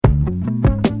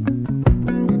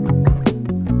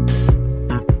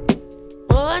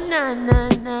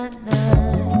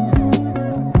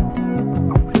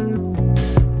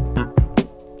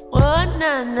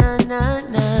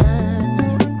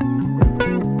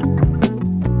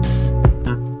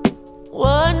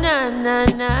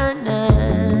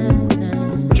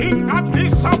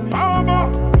Sabama,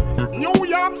 New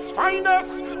York's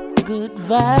finest. Good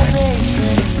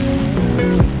vibration,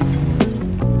 yeah.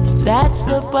 That's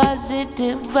the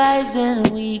positive vibes and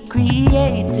we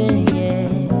creating, yeah.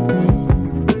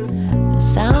 The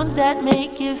sounds that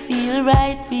make you feel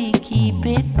right, we keep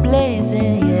it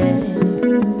blazing, yeah.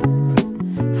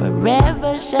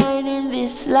 Forever shining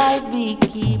this light, we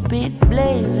keep it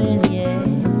blazing, yeah.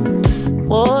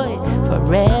 Boy,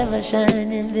 forever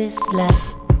shining this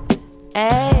light.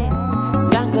 Hey,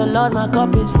 thank the Lord, my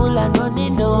cup is full and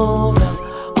running over.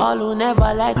 All who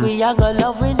never like we, I got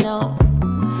love we know.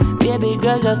 Baby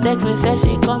girl just text me, say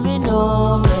she coming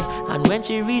over. And when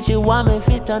she reach it, want me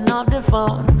fit turn off the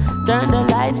phone. Turn the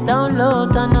lights down low,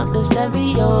 turn up the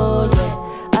stereo, yeah.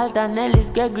 Alton Ellis,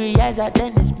 Gregory Isaac,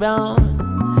 Dennis Brown.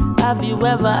 Have you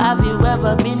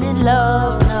ever been in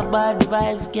love? Now bad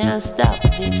vibes can't stop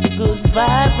this good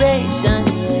vibration,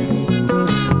 yeah.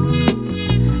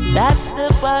 That's the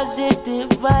positive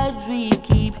vibes we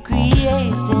keep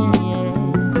creating, yeah.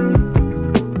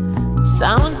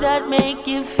 Sounds that make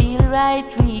you feel right,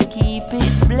 we keep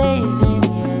it blazing,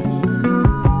 yeah.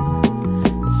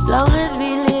 As long as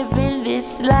we live in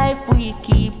this life, we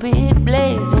keep it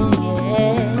blazing,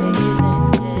 yeah.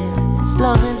 As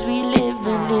long as we live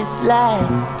in this life,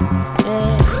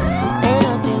 yeah. Ain't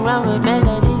nothing wrong with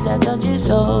melodies that touch your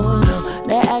soul, no.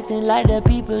 They're acting like the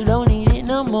people don't need it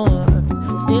no more.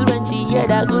 Still when she hear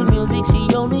that good music, she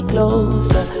hold me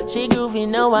closer. She groovy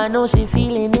now, I know she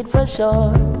feeling it for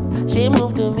sure. She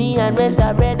moved to me and rest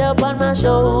her head up on my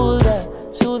shoulder.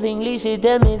 Soothingly she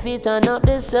tell me if it turn up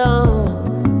the sound.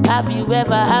 Have you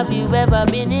ever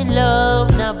been in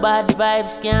love? Now bad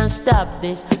vibes can't stop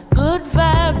this good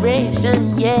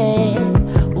vibration, yeah.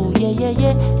 Oh yeah, yeah,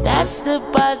 yeah. That's the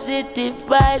positive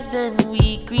vibes and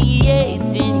we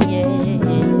creating, yeah.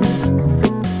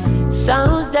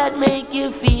 Sounds that make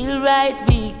you feel right,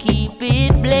 we keep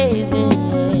it blazing,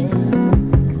 yeah.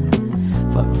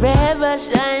 Forever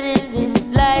shining this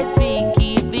light, we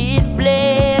keep it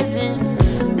blazing,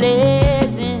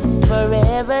 blazing.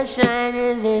 Forever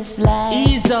shining this light.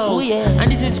 Ease out. Ooh, yeah.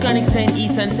 And this is Chronixx saying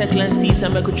East and Second and Seas,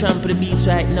 and I could trample the beats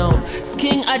right now.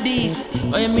 King Adis,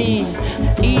 what you mean?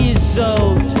 Ease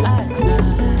out.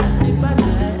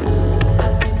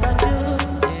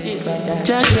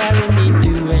 Jah carry me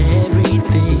through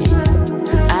everything.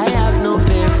 I have no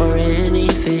fear for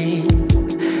anything.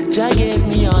 Jah gave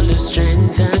me all the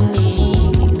strength I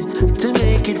need to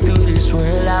make it through this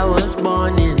world I was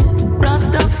born in.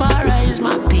 Rastafari is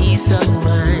my peace of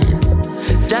mind.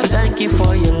 Jah, thank you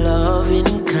for your love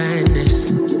and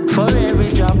kindness, for every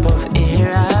drop of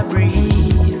air I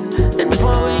breathe, and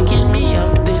for waking me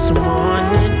up this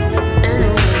morning.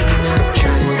 And when I'm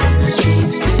traveling in the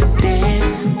streets today,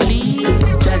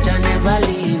 please, Jah never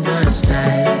leave my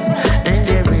side. And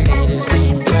every day the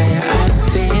same prayer I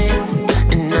say,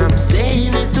 and I'm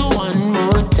saying it to one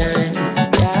more time.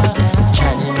 Yeah,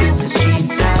 traveling in the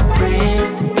streets I pray.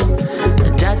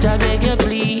 Jah beg you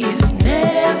please,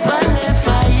 never leave I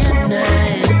and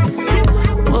I.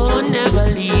 Oh, never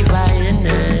leave I and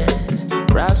I.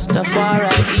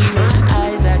 Rastafari, be my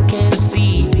eyes, I can't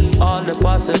see all the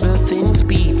possible things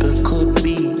people could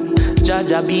be.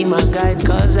 Jah be my guide,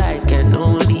 cause I can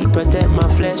only protect my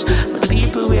flesh. But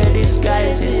people wear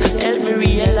disguises, help me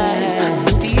realize.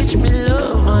 Teach me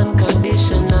love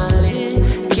unconditionally.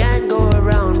 Can't go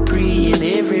around preying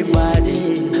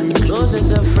everybody. The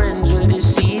closest of friends will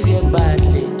deceive you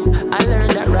badly. I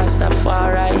learned that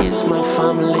Rastafari is my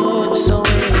family. So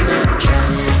when I'm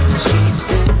traveling in the streets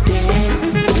today,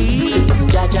 please,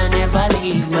 Jah never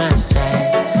leave my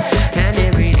side. And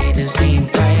every day the same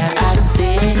prayer I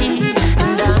say,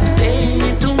 and I'm saying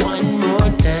it to one more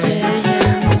time.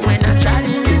 But when I'm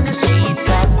traveling in the streets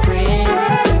I pray,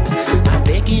 I'm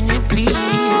begging you please,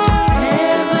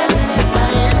 never leave I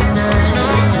and I.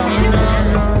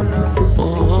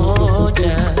 Oh,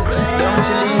 Jah, don't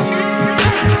you leave.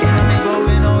 Enemy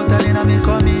going out and enemy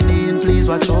coming in. Please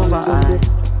watch over I.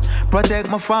 Protect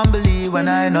my family when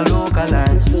I no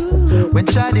localize. When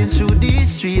chatting through these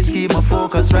streets, keep my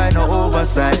focus right, no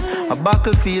oversight. A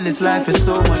battlefield, this life is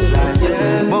so much life.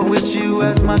 But with you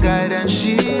as my guide and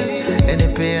shield, any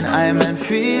pain I might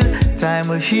feel, time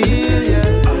will heal,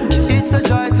 yeah. It's a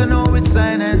joy to know it's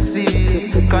sign and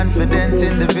seal. Confident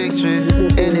in the victory.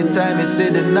 Anytime you say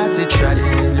the naughty,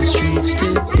 trotting in the streets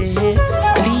today.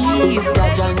 Please,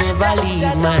 Jah never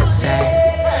leave my side.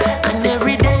 And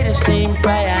every day the same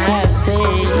prayer I say,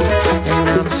 and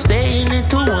I'm saying it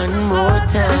to one more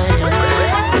time.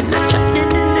 When I'm trotting in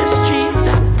the streets I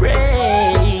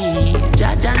pray,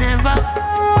 Jah never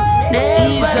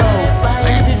Ease out.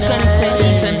 And this is Chronixx saying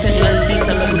East and Second and Seas,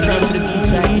 and I could trample the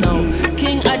beats right now.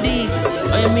 King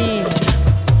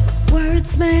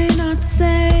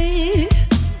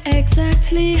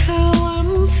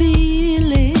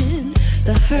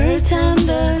hurt and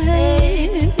the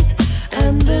hate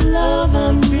and the love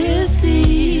I'm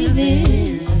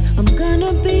receiving. I'm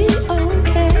gonna be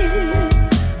okay.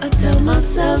 I tell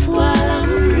myself while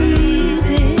I'm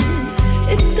breathing,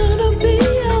 it's gonna be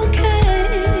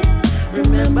okay.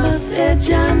 Remember, I said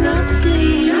you're not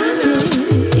sleeping.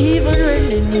 Even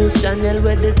when the news channel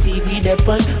where the TV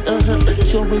depend,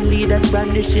 showing leaders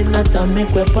brandishing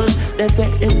atomic weapons, they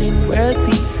get them in world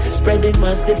peace, spreading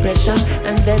mass depression,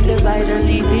 and then divide and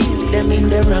lead them in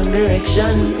the wrong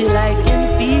direction. Still I can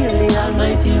feel the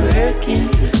Almighty working.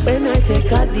 When I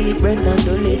take a deep breath and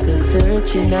do little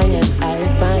searching, I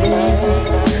find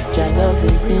your love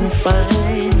isn't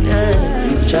fine, and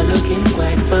future looking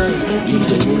quite fine. But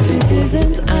even if it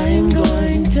isn't, I'm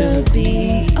going to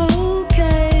be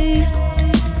okay.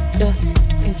 Yeah,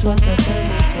 it's what I tell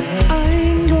myself.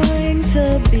 I'm going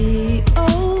to be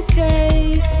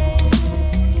okay.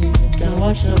 Don't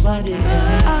watch nobody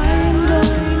else. I'm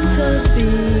going to be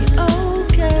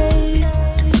okay.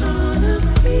 Gonna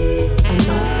be. I'm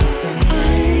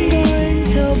going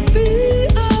to be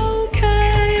okay.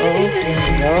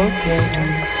 Okay.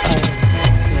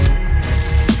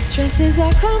 Stresses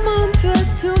are common threat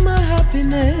to my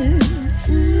happiness.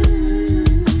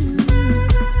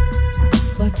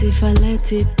 But if I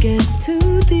let it get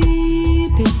too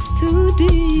deep, it's too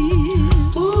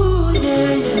deep. Ooh,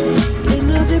 yeah. In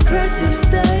a depressive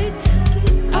state,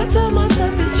 I tell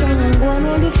myself it's strong and one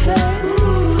on the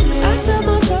faith. I tell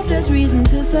myself there's reason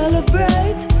to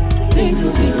celebrate. Things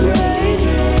will be great.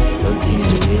 But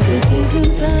even if it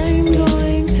isn't, I'm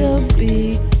going to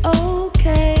be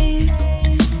okay.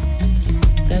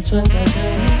 That's what I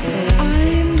tell myself.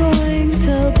 I'm going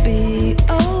to be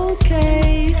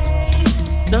okay.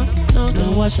 No,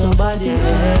 don't watch nobody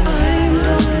else. I'm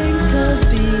going to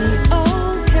be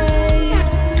okay.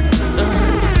 I'm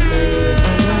going to be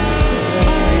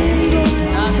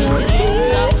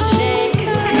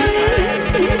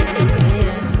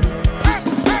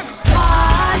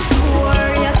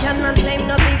hardcore, you cannot claim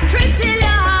no victory till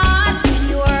your heart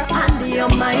pure and your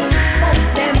mind. But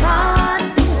them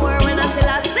hardcore, when I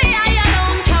say I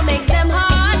alone can make them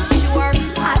hard sure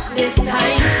at this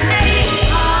time.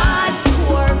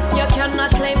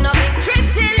 Claim no victory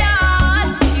till your heart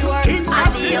pure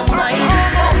and your mind.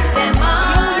 But them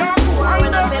hardcore,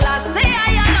 when I say I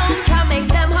alone can make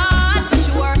them hard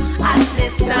sure at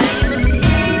this time.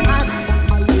 At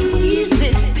ease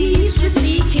is peace we're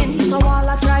seeking. So all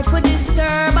I try to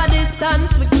disturb a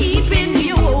distance, we're keeping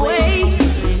you away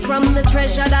from the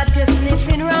treasure that you're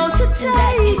sniffing round to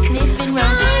take.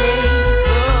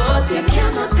 But you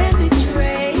cannot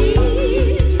penetrate.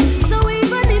 So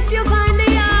even if you find the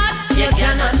heart, you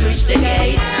cannot reach the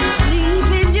gate.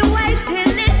 Leaving you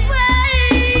waiting in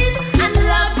vain and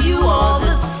love you all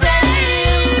the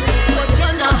same. But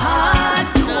you're not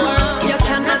hardcore. You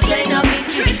cannot claim no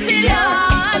victory till your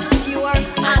heart pure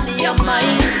and your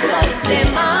mind. But them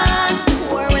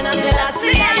hardcore, when I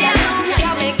say I alone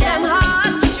can make them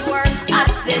hard sure at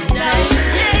this time.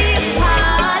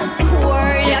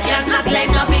 Hardcore, you cannot claim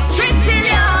no victory till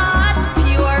your heart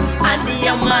pure and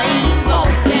your mind. But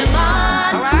them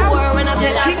hardcore, when I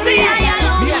say I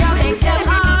alone can make them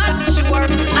hard sure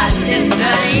at this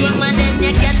time. And then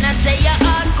you cannot say you're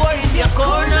hardcore if you're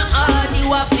corner hard.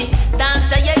 You have to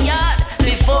dance at your yard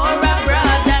before a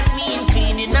broad. That mean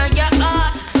cleaning on your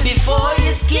heart before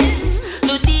your skin.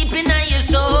 Too deep in your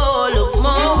soul, look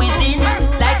more within.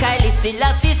 Like I listen,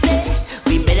 Lassie say,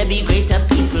 we better be greater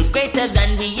people, greater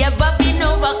than we ever been.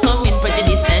 Overcoming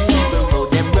prejudice and evil, though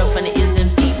them rough and it isn't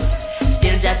steep.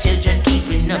 Still your children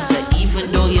keeping up, so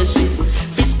even though you're swift,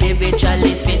 for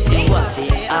spiritually fit, you are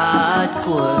fit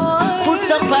hardcore. Put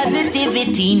some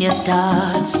positivity in your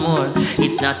thoughts more.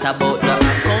 It's not about the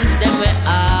accounts, them we're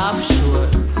offshore.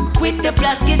 Quit the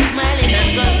plastic smiling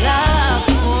and go laugh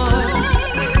more.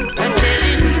 I'm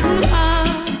telling you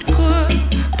hardcore.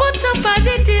 Put some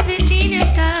positivity in your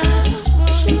thoughts more.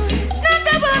 Not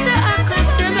about the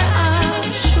accounts, them we're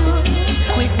offshore.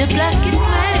 Quit the plastic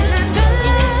smiling and go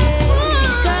laugh more.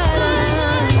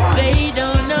 They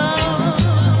don't know,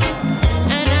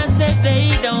 and I said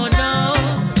they don't know.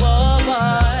 Oh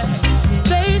boy,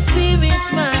 they see me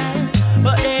smile,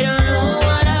 but they don't know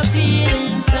what I feel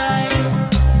inside.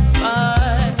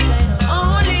 Boy,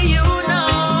 only you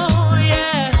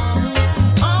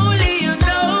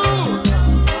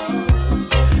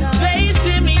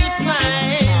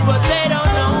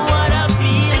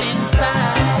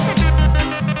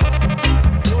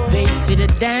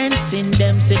Watching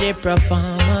them see the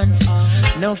performance.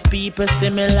 Enough people see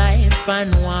me life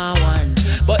and want one.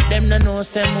 But them no know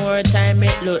say more time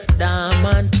it look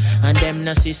dormant. And them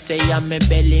no see say I'm me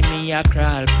belly me a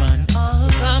crawl pan.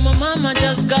 Cause my mama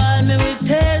just called me with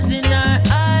tears in her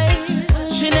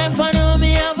eyes. She never know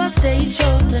me have a stage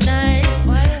show tonight.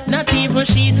 Not even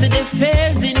she see the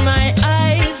fears in my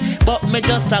eyes. But me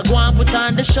just a go and put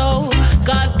on the show.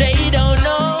 Cause they don't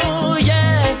know,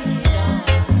 yeah.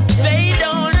 They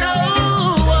don't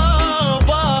know, oh,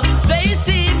 but they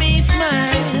see me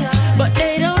smile. But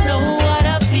they don't know what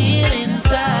I feel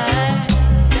inside.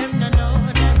 Them no know,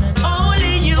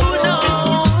 only you know.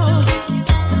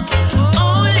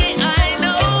 Only I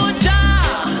know,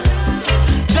 Jah.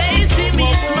 They see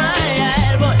me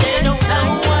smile, but they don't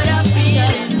know what I feel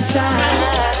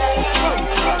inside.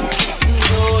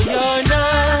 No, you're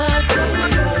not.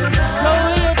 No,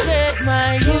 you take my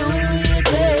youth.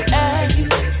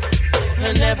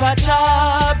 You never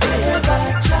chop.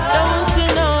 Don't you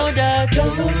know that?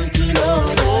 Don't you know?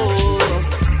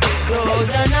 No,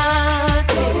 you're not.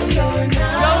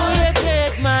 No, you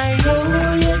take my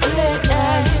youth.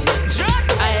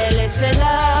 I listen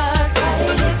last.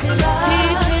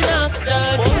 Teaching us the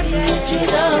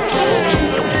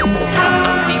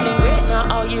I'm feeling great now,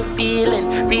 how you feeling?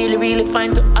 Really, really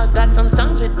fine to I got some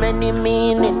songs with many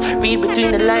meanings. Read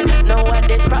between the lines, know what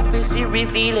this prophecy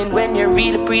revealing. When you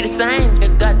really read the signs, you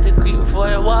got to creep before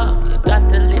you walk, you got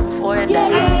to live before you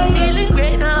die. Feeling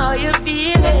great now, how you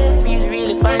feeling? Really,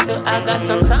 really fine to I got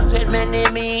some songs with many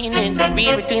meanings.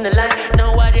 Read between the lines,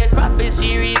 know what this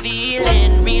prophecy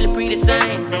revealing. Really read the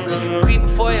signs, creep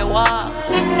before you walk.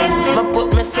 I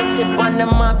put my city on the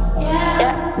map.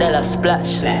 Yeah, they'll a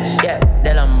splash. Yeah,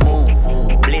 they'll a move.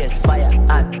 Blaze fire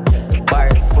hot.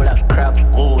 Barrel full of crap.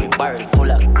 Ooh, barrel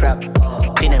full of crap.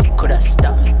 Think them coulda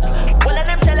stopped. All of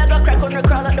them sell I got crack on the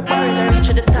crowd at the barrel and reach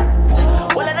to the top.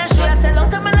 All of them show I sell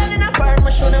out to my land in a foreign, my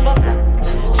show never flop.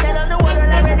 Shell on the water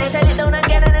already, shell it down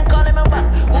again and then call him a back.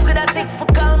 Who could I sick for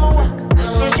call my walk?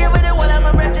 Share with the wall of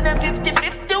my brethren and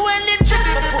 50-50 when they trip.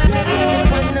 I put my city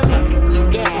on the map.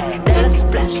 Yeah, they'll a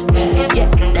splash. Yeah,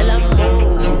 they'll a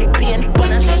move. Paint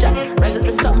on a shot. Rise up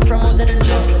the something from out of the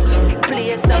drum. Play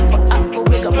yourself for up.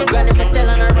 Wake up my granny, me tell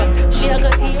on her run. She a go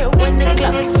hear when the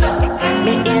clocks up.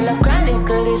 Me ill of Chronixx,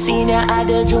 the senior at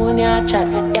the junior chat.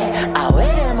 Yeah, I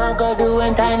wear them I go do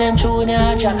and tie them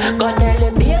junior chat. Go tell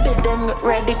the baby them get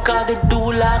ready cause the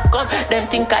doula come. Them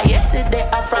think I yesterday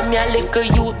I from your little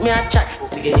youth me a chat.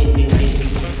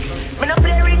 Me no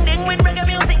play ring ding with reggae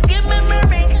music, give me my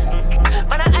ring.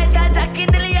 Man I tie Jackie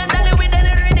Dilly and Dolly with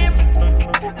any rhythm.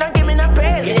 Don't give me no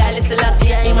praise, yeah, listen last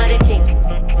year I'm the king.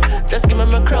 Just give me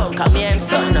my crown, cause me I'm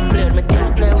son. I play with me,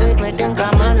 can't play with me, think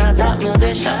I'm a top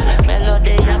musician.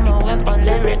 Melody, I'm a weapon,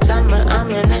 lyrics, I'm a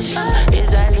ammunition.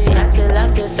 It's highly as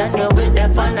you send you with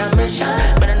them on a mission.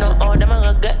 But I know how them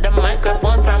gonna get the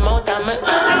microphone from out of me.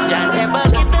 Jah never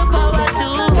give the power to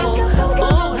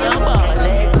no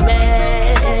ballad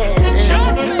man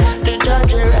to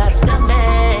judge a Rasta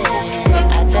man.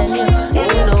 I tell you,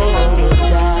 no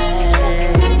time.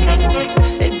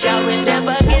 Jah will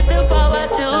never give the power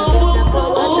to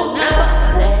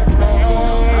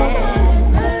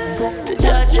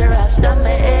Rasta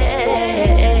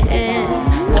man,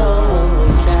 no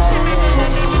time.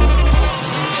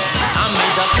 I may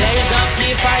just blaze up the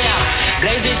fire,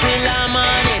 blaze it till the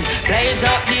morning. Blaze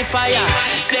up the fire,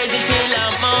 blaze it till the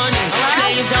morning.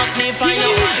 Blaze up the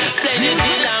fire, blaze it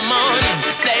till the morning.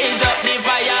 Blaze up the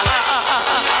fire.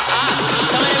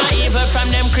 Some of them are evil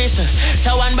from them Christian,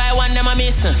 so one by one them are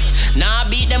missing. Now I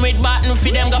beat them with baton,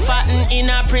 feed them go fatten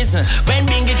in a prison. When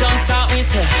Bingy drum start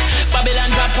whistle, Babylon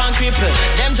drop and cripple.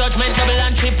 Them judgment double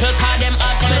and triple, call them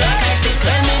out coming like I sit.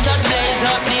 When me just blaze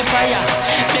up the fire,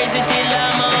 blaze it till the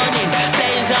morning.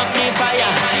 Blaze up the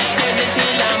fire, blaze it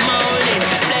till the morning.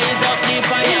 Blaze up the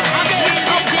fire,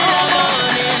 blaze it till the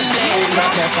morning. Blaze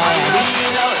up the fire,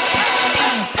 reload.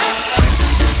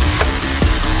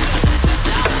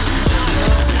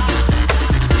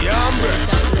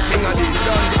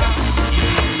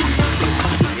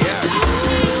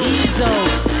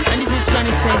 And this is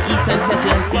Chronixx and East and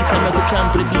Second and C, so I could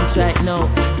trample the beats right now.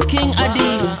 King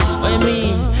Addies, what you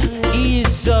mean?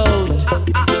 Ease out.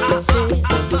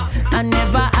 I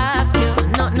never ask you,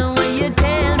 not know when you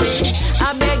tell me.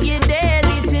 I beg you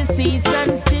daily to cease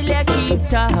and still you keep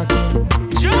talking.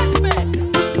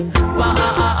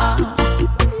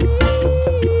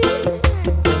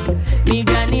 Me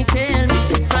granny tell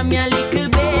me from your little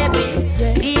baby,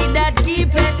 he that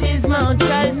keep at his mouth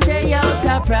shall stay out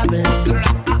of problem.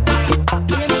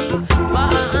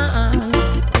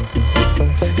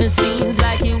 It seems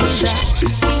like you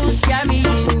was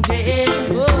carrying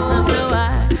jail. So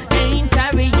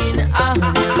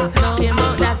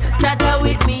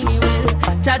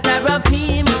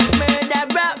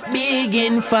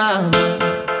farmer.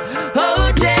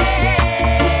 Oh,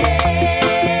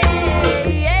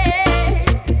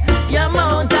 your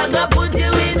mount I go put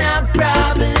you in a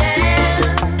problem.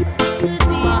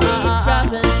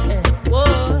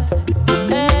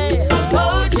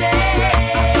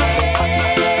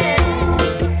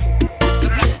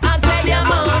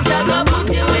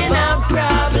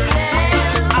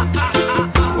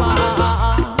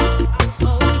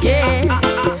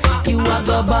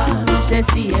 Say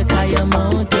see a kaya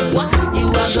mountain. You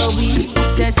a go weak.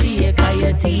 Say see a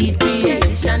kaya teeth.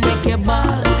 Creation make a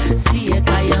ball. See a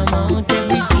kaya mount.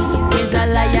 Every thief is a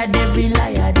liar. Every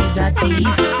liar is a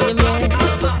thief.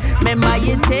 Yes. Remember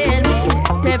you tell me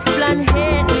Teflon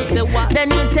hate me. Say what? Then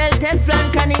you tell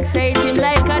Teflon Chronixx say him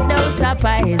like a dose of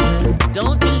poison.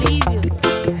 Don't believe you.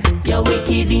 You're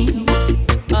wicked.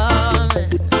 Oh man.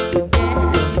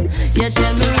 Yes. You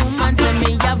tell me woman say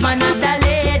me have another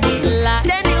lady.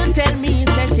 Then you tell me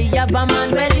say she have a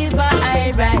man will live a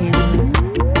high rise.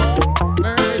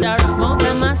 Murder Mount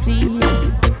Massey.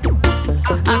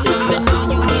 As some men know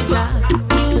you is a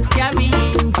news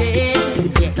carrying jail.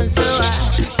 And so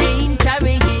I ain't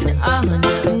carrying on.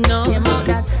 No, about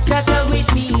that chatter with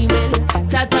me, well,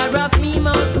 chatter off me,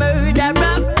 Mount murder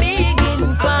rap big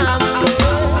in farm.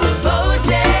 Oh,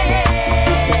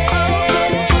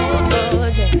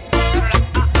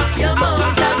 your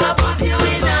mount I go put you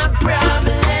in a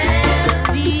problem.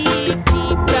 Deep,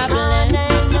 deep problem.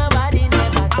 Nobody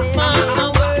never tell my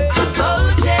word. Oh,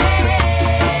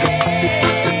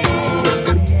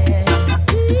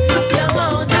 your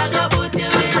mount I go put you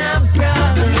in a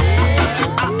problem.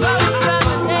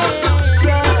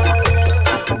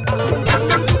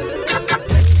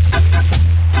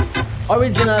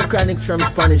 Original Chronixx from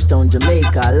Spanish Town,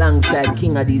 Jamaica, alongside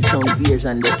King of these songs for years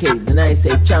and decades. And I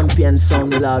say champion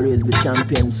sound will always be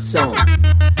champion sound.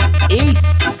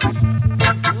 East.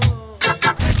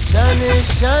 Sun is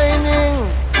shining,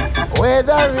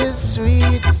 weather is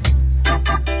sweet.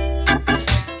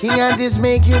 King of this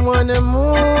make you wanna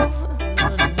move.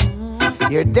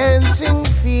 Your dancing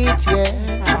feet, yeah.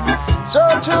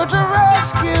 So to the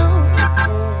rescue,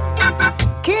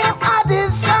 King of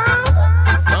this sound.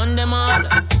 Run them all.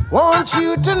 Want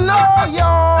you to know,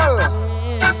 y'all,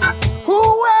 who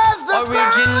wears the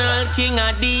original crown? King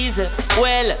of these.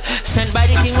 Well, sent by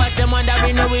the king, what them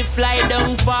wondering how we fly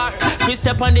down far. We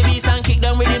step on the beast and kick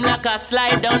down with him like a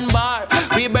slide down bar.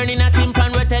 We burning a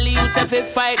timpan, we tell the youths if we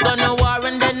fight, gonna war.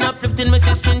 And then uplifting my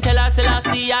sister and tell us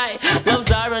I loves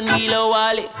her and Wheeler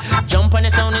Wally. Jump on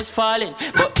the sound is falling,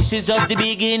 but this is just the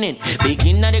beginning.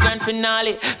 Beginning of the grand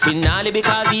finale. Finale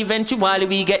because eventually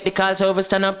we get the call. So we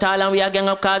stand up tall and we are gang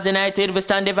up cause united. We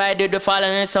stand divided, we fall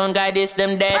and the sound guide is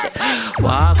them dead.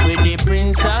 Walk with the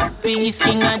Prince of Peace,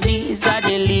 King of these are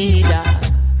the leader.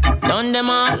 Done them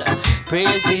all.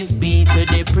 Praises be to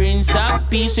the Prince of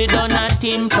Peace. We done a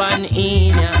timpan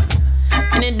in ya.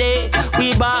 In the day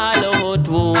we ball out.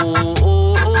 Oh, oh,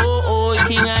 oh, oh.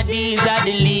 King of these are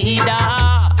the leader.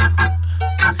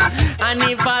 And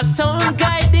if a sound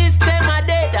guide this them a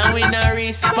dead and we no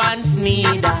response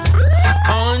neither.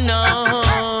 Oh no.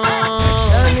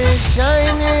 Sun is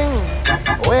shining,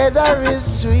 weather is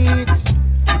sweet.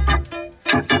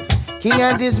 King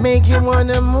of this make you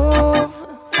wanna move.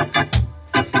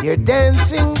 Your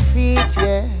dancing feet,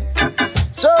 yeah.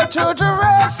 So to the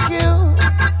rescue,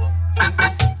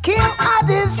 King of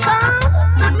this sound.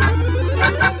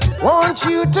 Want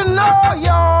you to know,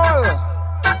 y'all,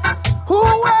 who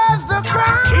wears the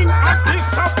crown? King of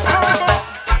this Apollo,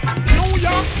 New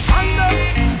York's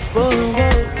finest.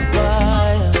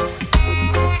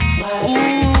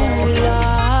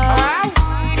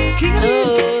 King of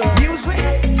this music.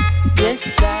 Yes,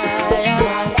 I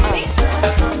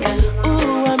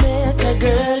met a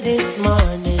girl this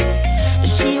morning.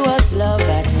 She was love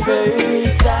at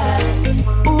first sight.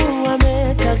 Ooh, I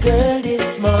met a girl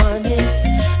this morning,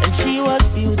 and she was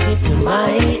beauty to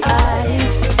my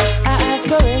eyes. I asked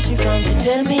her where she from, she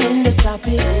tell me in the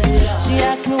tropics. She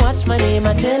asked me what's my name,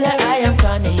 I tell her I am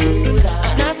Chronixx.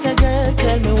 And I said, girl,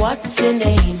 tell me what's your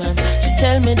name, and she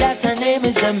tell me that her name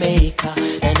is Jamaica.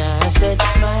 And I said,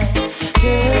 smile,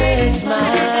 girl,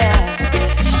 smile.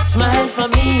 Smile for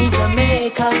me,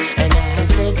 Jamaica. And I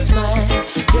said, smile,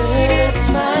 girl,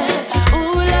 smile.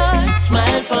 Ooh, Lord,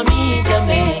 smile for me,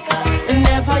 Jamaica.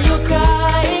 Never you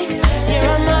cry, here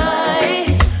am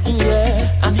I.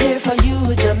 Yeah, I'm here for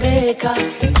you, Jamaica.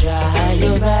 Dry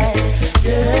your eyes,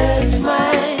 girl,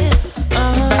 smile.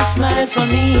 Smile for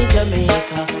me,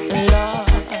 Jamaica. Lord,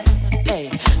 hey,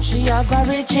 she have a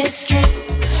rich history.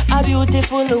 A A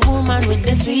beautiful woman with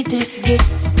the sweetest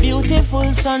gifts.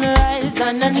 Beautiful sunrise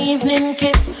and an evening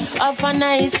kiss of a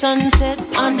nice sunset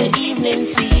on the evening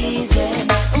season.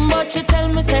 But she tell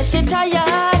me, say she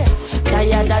tired.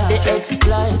 Tired of the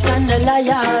exploit and the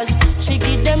liars. She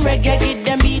give them reggae, give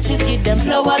them beaches, give them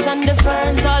flowers and the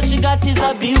ferns. All she got is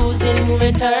abuse in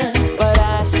return. But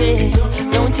I say,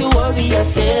 don't you worry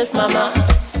yourself, mama.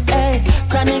 Hey,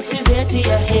 Chronixx is here to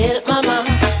your help, mama.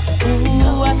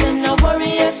 Ooh, I said, no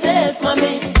worry yourself,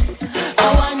 mommy.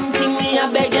 One thing me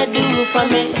I beg you do for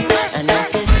me. And I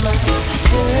say, smile,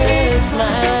 girl,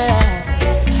 smile.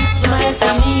 Smile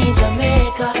for me,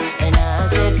 Jamaica. And I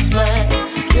said, smile,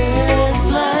 girl,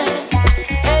 smile.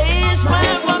 Hey,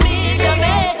 smile for me,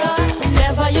 Jamaica.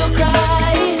 Never you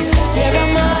cry. Here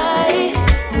am I,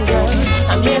 girl.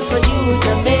 I'm here for you,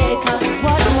 Jamaica.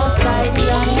 What must I do?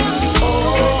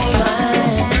 Oh,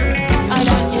 smile. I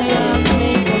don't chance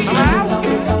me.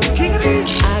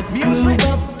 I grew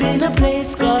up in a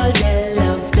place called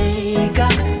La Vega,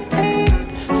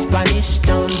 Spanish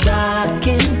town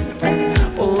rocking,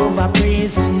 over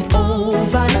prison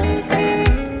over.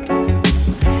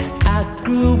 I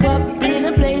grew up in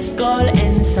a place called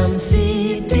Ensom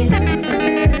City,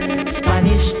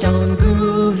 Spanish town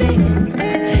grooving,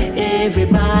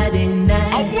 everybody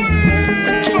nice.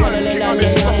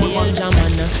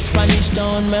 Spanish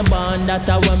town, me born, that's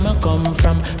where me come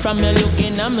from. From me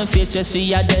looking at me face, you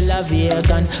see a De La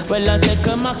Vegan. Well, I said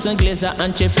Chronixx and Glazer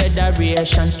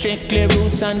Anti-Federation. Strictly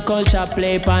roots and culture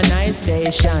play pa nice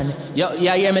station. Yo,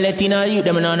 yeah, yeah, me letting all you,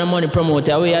 them on the money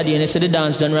promoter. We are doing this, so the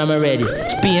dance done, I'm ready.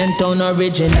 Spain town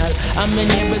original. And my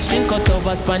neighbors drink cut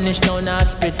over Spanish town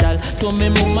hospital. To me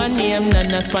mama name,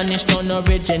 Nana Spanish town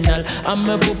original. And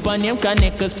my papa name,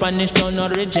 Chronixx, Spanish town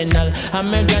original.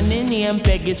 And my granny name,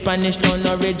 Peggy, Spanish town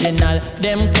original.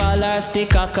 Them call her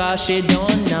sticker cause she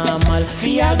don't normal. For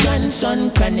your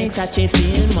grandson Chronixx such a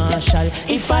field marshal.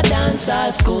 If I dance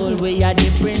at school we are the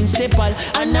principal.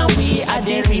 And now we are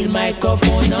the real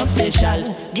microphone officials.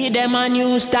 Give them a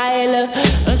new style.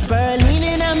 A spurling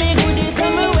in a me goodies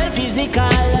and me well physical.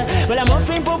 Well I'm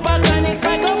offering Papa Chronixx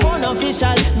microphone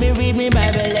official. Me read me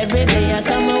Bible every day and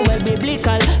some well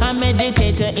biblical. I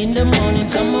meditate in the morning,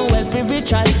 some well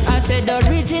spiritual. I said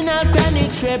original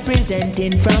Chronixx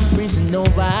representing from prison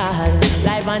over.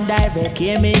 Live and direct,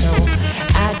 hear me now.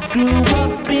 I grew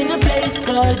up in a place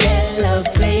called De La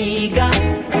Vega,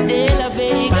 De La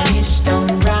Vega. Spanish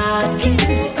town rocking,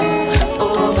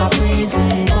 over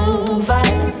prison over.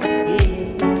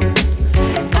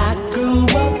 I grew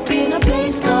up in a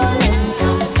place called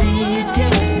Ensom City,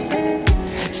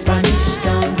 Spanish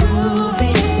town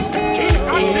grooving,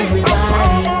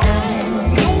 everybody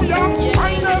nice.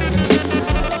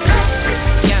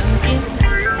 Skanking,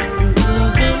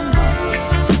 grooving,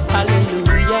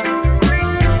 hallelujah.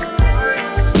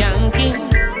 Skanking,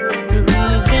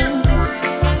 grooving,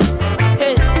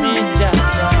 hey, me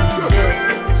Jaja, yeah.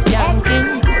 Skanking,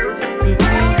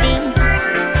 grooving,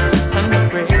 under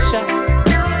pressure,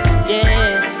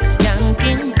 yeah.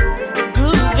 Skanking,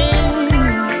 grooving,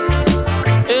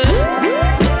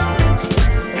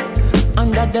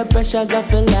 under the pressures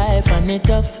of your life and it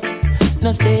tough.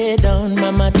 No stay down,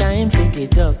 mama, time pick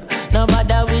it up. No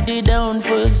bother with the down,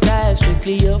 full style,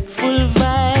 strictly up, full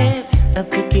vibes. I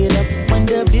pick it up when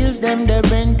the bills, them, the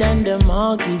rent and the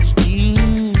mortgage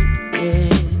due. Yeah,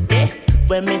 yeah.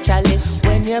 When me chalice,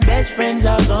 when your best friends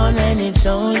are gone and it's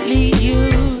only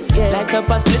you. Yeah, like a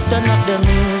past split, turn up the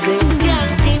music.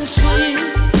 Skanking sweet,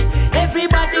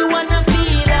 everybody wanna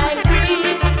feel like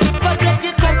free. Forget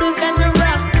your troubles and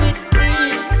rock with me.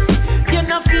 You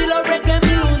know feel a reggae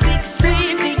music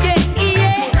sweet, yeah,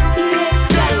 yeah, yeah.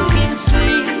 Skanking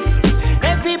sweet,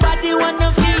 everybody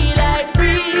wanna feel like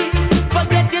free.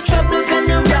 Forget your troubles and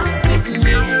rock with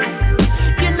me.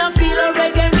 You know feel a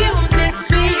reggae music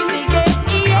sweet, yeah,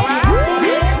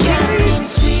 yeah. Skanking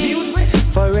sweet.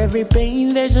 For every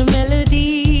pain there's a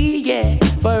melody, yeah.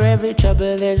 For every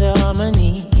trouble there's a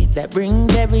harmony that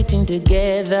brings everything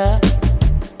together.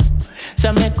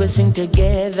 So make we sing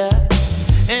together.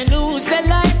 And who said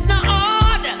life no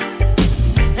order?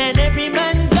 And every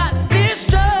man got their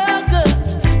struggle.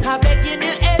 I beg you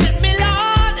to help me,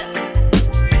 Lord,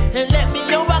 and let me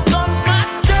overcome my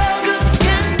struggles.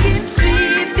 Skanking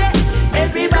sweet, yeah.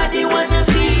 Everybody wanna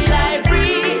feel like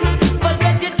free.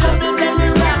 Forget your troubles and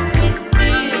rock with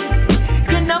me.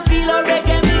 You know feel a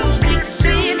reggae music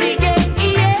sweet, yeah,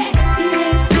 yeah,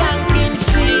 yeah. Skanking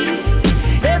sweet,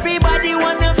 everybody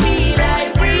wanna feel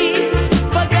like free.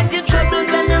 Forget your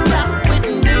troubles and rock with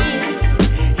me.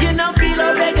 You know feel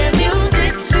a reggae music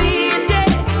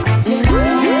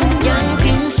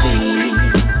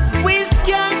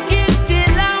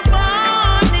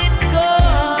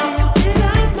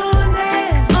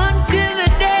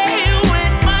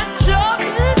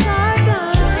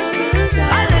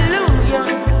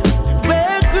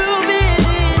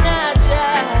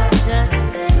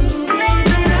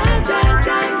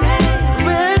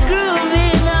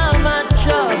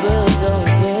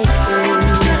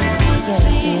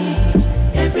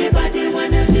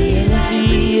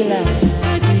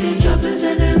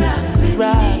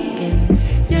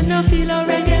no feel a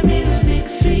reggae music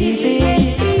sweetly.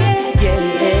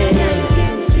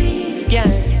 Yeah,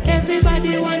 scan.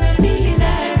 Everybody wanna feel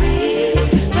like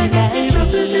but I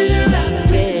troubles in the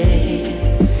wrong way.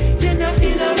 You no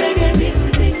feel a reggae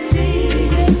music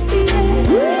sweetly.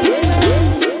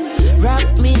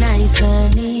 Rock me nice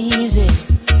and easy.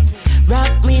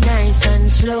 Rock me nice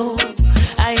and slow.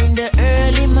 I in the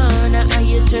early morning and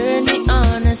you turn me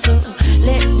on, so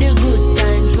let the good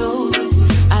times roll.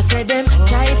 I said them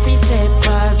try fi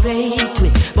separate we,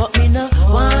 but me no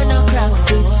wanna crack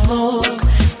fi smoke.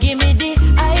 Give me the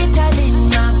ital in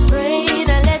my brain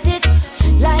and let it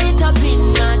light up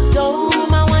in my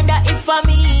dome. I wonder if for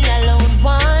me alone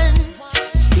one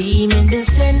steam in the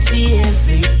sensey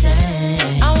every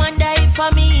time. I wonder if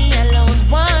for me alone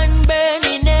one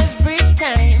burning every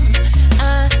time.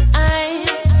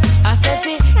 I said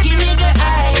fi give me the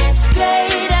highest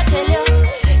grade. I tell you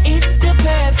it's the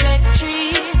perfect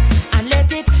tree and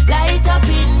let it light up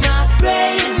in my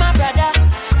brain, my brother.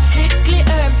 Strictly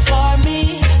herbs for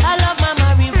me. I love my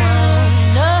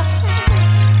marijuana.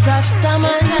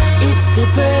 Rastaman, it's the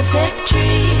perfect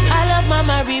tree. I love my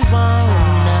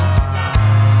marijuana.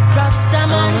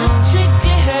 Rastaman,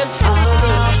 strictly herbs for me.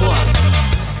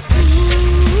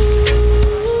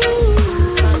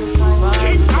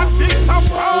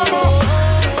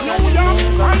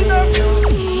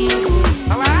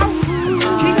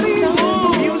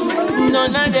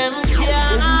 None of them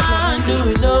can't do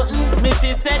nothing.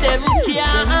 Missy said them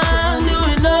can't do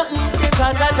nothing.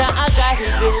 Cause I got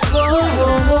it.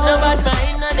 No bad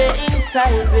mind on the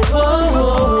inside.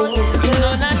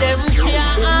 None of them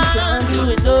can't do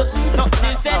nothing.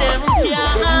 Missy said them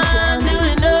can't do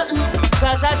nothing.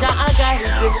 Cause I got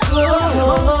it.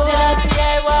 See I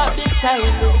walk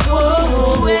beside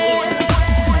me.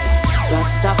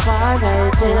 Rastafari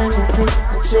tell me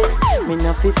say me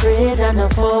not afraid and no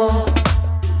fall.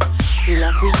 Still I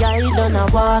see I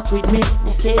don't walk with me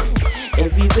say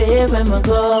everywhere when I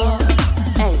go.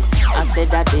 Hey, I said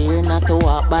that they're not to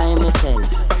walk by myself.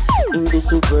 In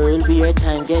this world where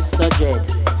time gets so dread.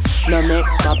 No make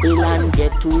Babylon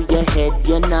get to your head.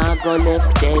 You're not go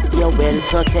left dead, you're well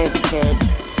protected.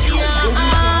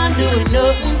 Can't do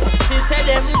nothing. She said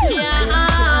them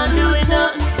can't do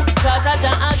nothing. Cause I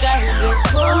got it.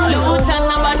 Loot and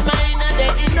a bad mind and the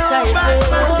inside.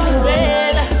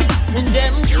 Well,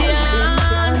 them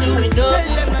can't do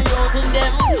nothing.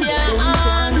 Them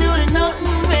can't do nothing.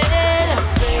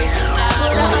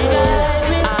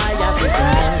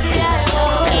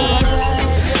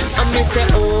 I'm Mr.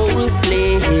 Old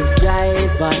Slave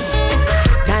Driver.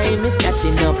 Time is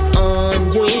catching up on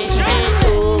you.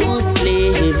 Old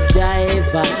Slave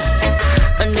Driver.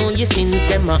 I know your sins,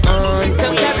 them are on.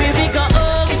 So carry we go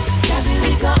home.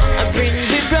 I bring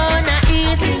we round the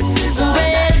east.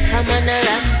 Well, come on a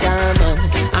Rasta man.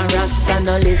 A Rasta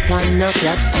no live on no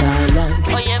capital land.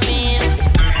 Oh, you mean?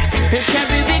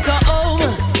 Carry we go home.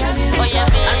 Oh, you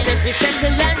mean? I said we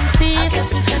settle and cease.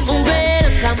 Well,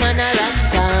 come on a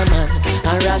Rasta man. A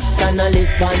Rasta no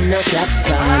live on no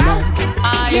capital land.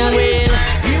 Well,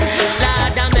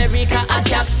 Lord America a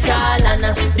capital and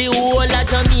the whole of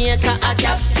Jamaica a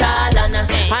capital and a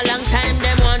long time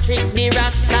them want trick the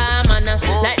Rasta man.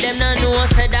 Like them no know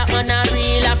say that man a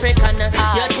real African.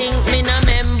 You think me no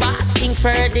member King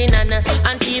Ferdinand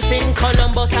and thief in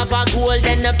Columbus have a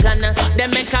golden plan. They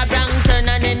make a wrong turn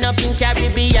and end up in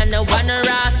Caribbean. One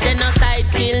Ras then a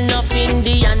side kill enough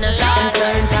Indian. Them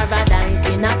turn paradise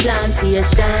in a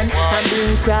plantation and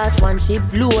bring cross one ship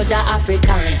load of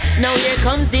African. Now here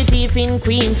comes the thief in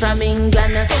Queen from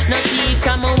England. Now she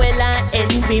come well and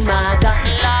Henry Maga.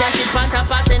 Sent it on top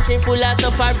a century full of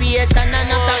separation.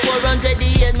 And after 400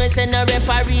 years me send a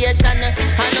reparation.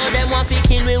 I know them want to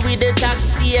kill me with the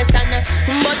taxation.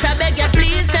 But I beg you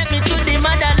please take me to the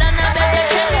motherland. I beg you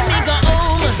carry me go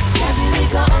home.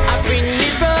 I bring me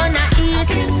from the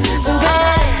east.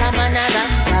 Well, come on a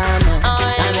Rasta man.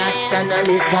 A Rasta no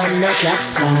live on no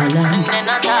capital.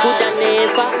 Could I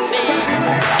never be?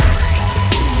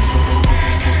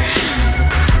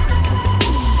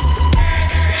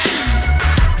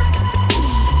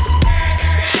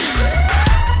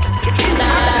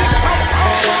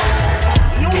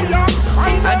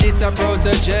 And this a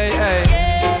protege, eh?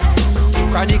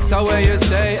 Chronixx are where you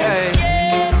say, eh?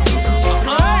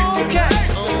 Okay.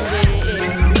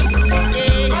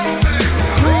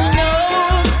 Who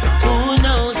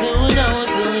knows?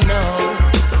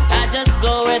 I just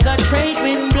go where the trade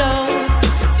wind blows,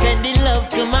 sending love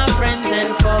to my friends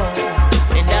and foes.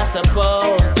 And I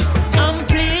suppose I'm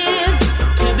pleased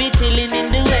to be chilling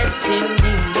in the West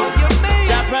Indies.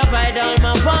 Jah provide all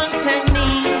my wants and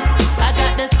needs. I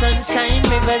got the sunshine,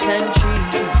 rivers and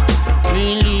trees.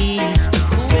 Really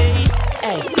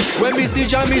me see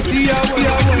Jah, me see ya.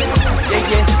 Yeah,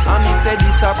 and me say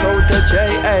this a protege,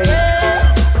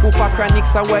 Poopa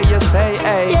Chronixx are where you say,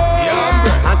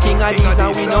 and King of these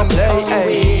and we no play,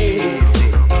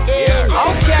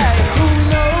 Okay. Who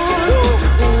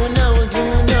knows?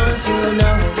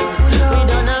 We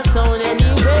don't have sound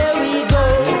anywhere we go.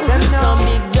 Some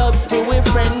big dubs for with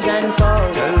friends and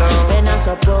foes. And I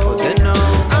suppose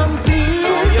I'm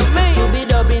pleased to be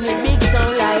dubbing with big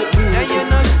sound like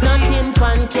this. Nothing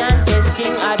pan can test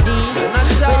King of these.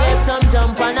 We let some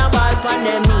jump on a ball pan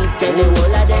them knees. Tell the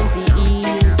whole of them fi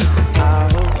ease.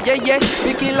 Yeah,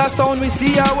 we kill a sound, we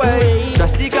see our way.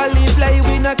 Drastically play,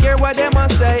 we not care what them a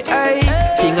say,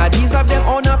 King of these have them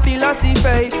own a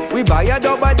philosophy. We buy a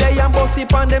dub a day and bust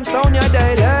it on them sound ya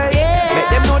daily. Make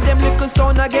them know them little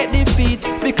sound a get defeat.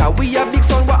 Because we a big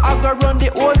sound, what I go run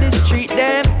the whole street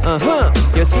them.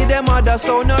 You see them other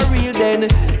sound not real then.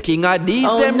 King of these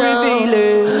them reveal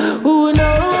it. Who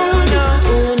knows?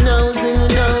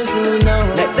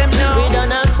 Let them know. We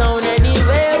don't have sound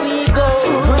anywhere we go.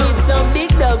 With some big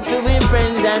dub for we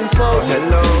friends and foes.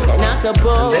 And I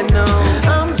suppose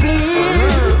I'm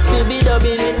pleased to be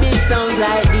dubbing with big sounds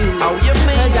like this.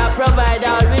 Cause I provide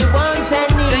all we want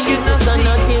and need. So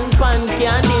nothing pan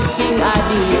can this King of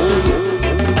these.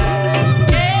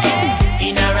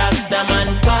 In a Rastaman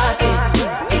party,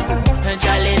 and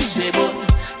chalice we book,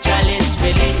 chalice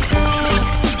we live.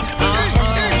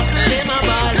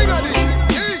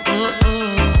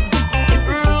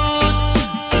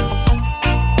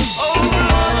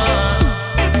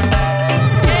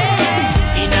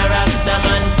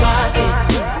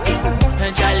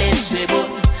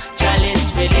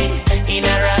 In a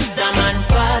Rastaman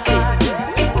party,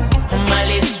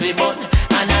 malice we bun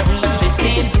and a roots we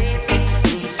sip,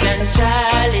 roots and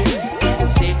chalice,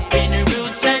 sipping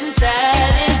roots and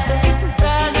chalice.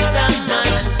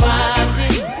 Rastaman party,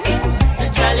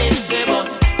 chalice we bun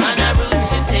and a roots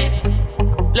we sip.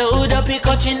 Load up your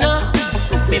cochino,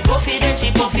 me puffy then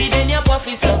she puffy then you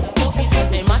puffy so.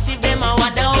 Me massive them I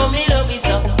wonder how me love it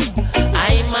so.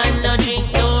 I man no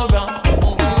drink no rum.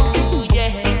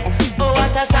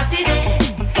 Saturday,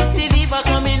 see Viva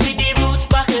coming with the roots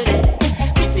back there.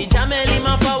 Me see Jamel him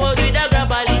a forward with a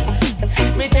grab a leaf.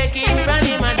 Me take it from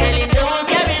him and tell him don't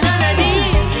carry none of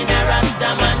these. In a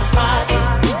Rastaman party,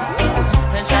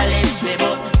 and chalice we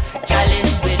bun,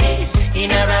 chalice we live.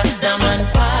 In a Rastaman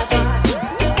party,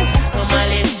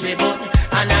 malice we bun,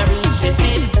 and a roots we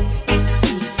sip,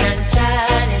 roots and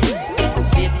chalice,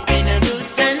 sipping the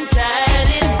roots and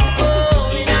chalice. Oh,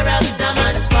 in a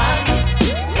Rastaman party.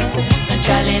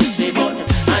 Chalice we bun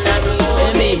and a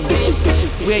roots we sip.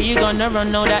 Where you gonna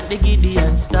run now that the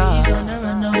Gideon star?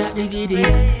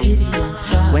 Gideon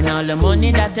star. When all the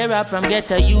money that they rob from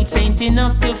ghetto youths ain't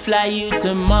enough to fly you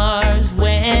to Mars.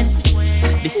 When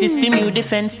the system you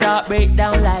defend start break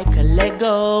down like a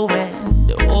Lego. When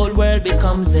the whole world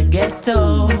becomes a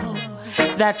ghetto,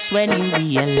 that's when you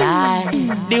realize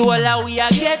the whole of we are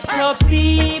ghetto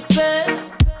people.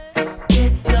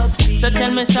 So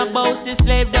tell me some about the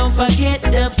slave, don't forget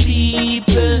the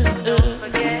people.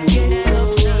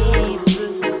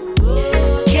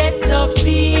 Get the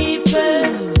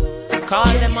people. Call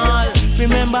them all.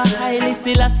 Remember Haile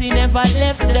Selassie never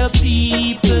left the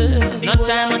people. No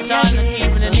time at all, not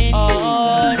even an inch.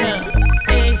 Oh, no.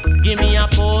 Hey, give me a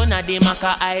phone, a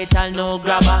demaka ital, no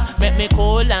grabber. Make me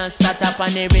cool and start up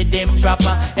on the rhythm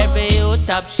proper. Every you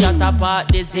tap, shut up at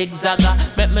the zigzagger.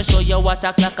 Make me show you what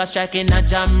a clock a strike in a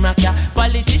jam rocker.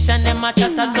 Politician, them a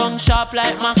chat a tongue sharp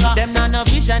like maca. Them not no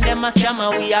vision, them a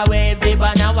scammer. We a wave the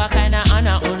banner, what kind of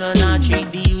honor? Uno not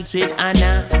treat the youths with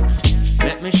honor.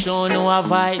 Let me show no a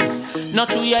vibes. Not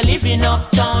true you living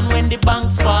uptown. When the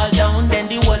banks fall down, then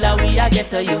the whole of we a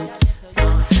get a youth.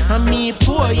 And me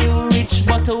poor, you rich,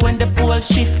 but when the pool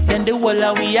shift, then the whole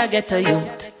of we a get a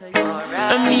youth.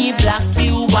 And me black,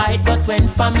 you white, but when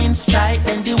famine strike,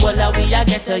 then the whole of we a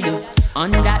get a youth. On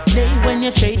that day when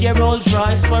you trade your Rolls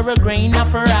Royce for a grain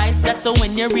of rice, that's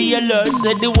when you realize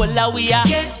that the whole of we a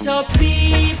get the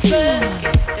people.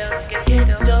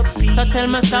 Get the people. So tell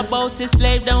me about the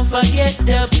slave, don't forget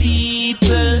the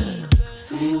people.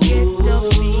 Get the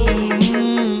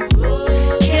people.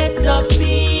 Get the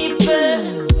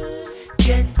people.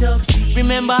 Get the people.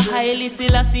 Remember Haile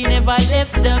Selassie never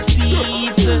left the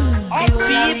people. The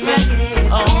people.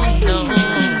 Oh no,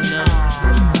 no.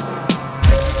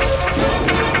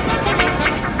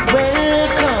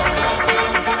 Welcome.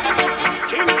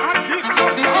 King of this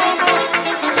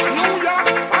New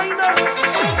York's finest.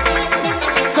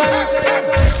 Chronixx.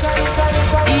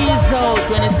 Ease out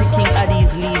when you see King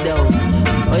Addy's lead out.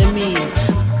 What do you mean?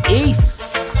 Ace.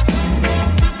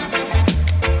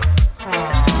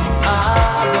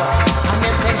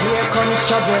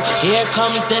 Here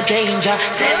comes the danger.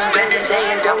 Send when the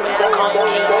savior will come.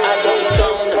 King of the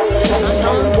sound. A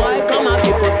sound boy come off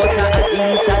you put butter at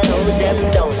these. I told them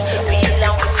down. Feel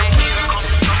down we say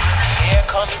here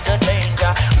comes the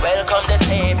danger. Welcome the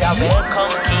savior.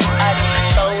 Welcome King of the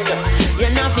sound. You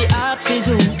know fi ask is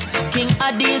who. King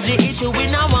Addies the issue we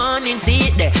no want in see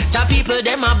it there. Cha people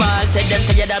them a ball said them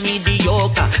tired of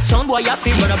mediocre. Some boy a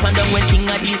fi run up and down when King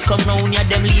Addies come round ya.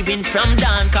 Them leaving from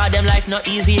down cause them life not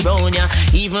easy round ya.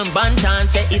 Even Bantan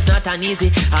say it's not an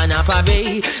easy and up a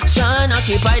bay. Sean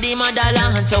occupy the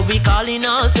motherland so we calling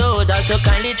all soldiers to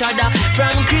kindly trother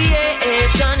from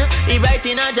creation. He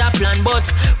writing a job plan but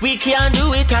we can't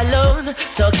do it alone.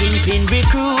 So Kingpin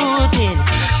recruiting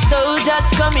soldiers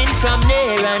coming from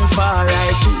near and far.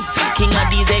 I choose King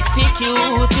Addies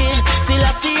executing. Still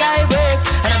I see I works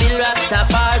and I be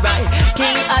Rastafari.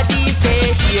 King Addies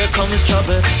say here comes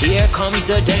trouble, here comes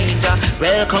the danger.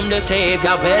 Welcome the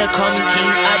savior, welcome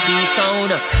King Addies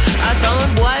sound. A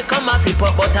sound boy come a flip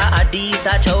up but Addies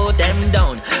I chow them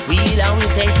down. And we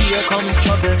say here comes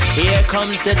trouble, here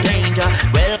comes the danger.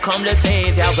 Welcome the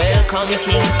savior, welcome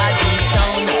King Addies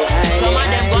sound. Some of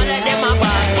them gonna let them a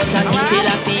pass but still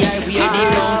I see I wear the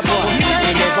wrong boy.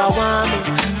 They never want me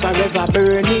forever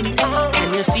burning.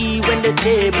 And you see when the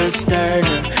tables turn.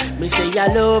 Me say I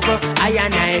love her, I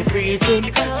and I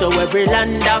preaching. So every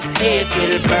land of hate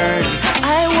will burn.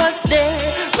 I was there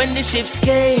when the ships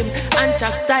came and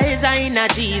chastise I in a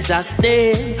Jesus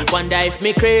name. Wonder if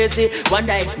me crazy,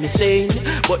 wonder if me sane.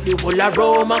 But the whole of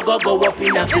Rome I go up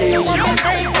in a flame.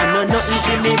 I know nothing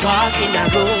see me walk in a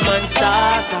room and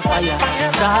start a fire,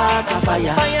 start a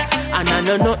fire. And I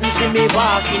know nothing see me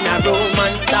walk in a room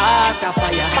and start a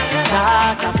fire,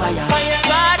 start a fire.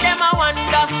 God them I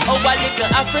wonder how a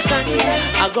little African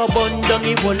I go burn down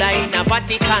the whole in a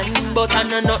Vatican. But I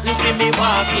know nothing see me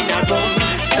walk in a room.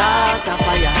 Start a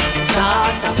fire,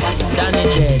 start a fire. Danny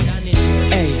J.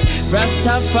 Hey,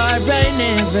 Rastafari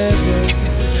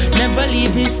never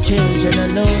leave his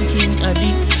children alone. King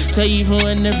Addies. So even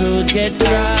when the road get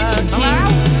rocky,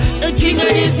 the King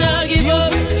Addies not give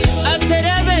up. I said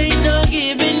I ain't no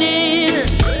giving in.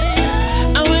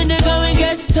 And when the going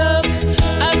gets tough,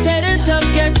 I said the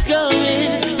tough gets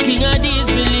going. King Addies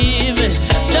believe it.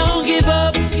 Don't give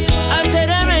up. I said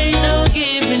I ain't no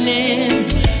giving in.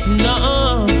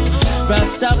 No,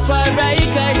 Rastafari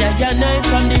guide your knife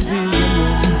from the beginning.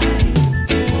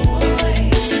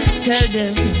 Tell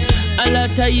them a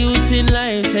lot of youths in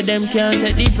life say them can't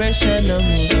take the pressure no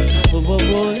more.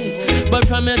 Boy. But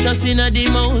from your trust in the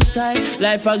most high,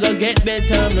 life I go get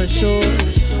better, I'm sure.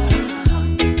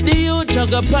 The youth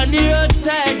jog up on the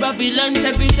roadside, Babylon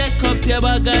say we take up your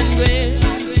bag and way.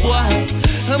 Why?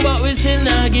 But we still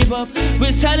not give up.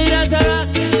 We solid as a rock,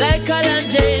 like Al and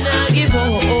Jay, not give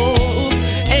up.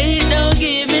 Ain't no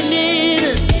giving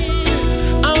in.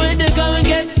 And when the going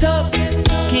gets tough,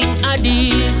 King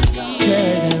Addies,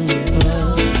 tell them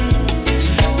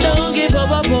don't give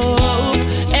up,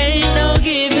 ain't no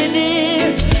giving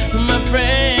in. My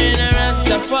friend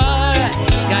Rastafari,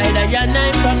 guide your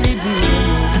knife from the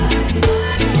beginning.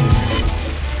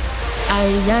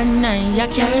 I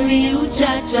carry you,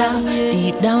 Jaja,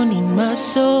 deep down in my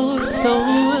soul.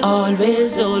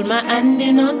 Always hold my hand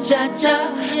in on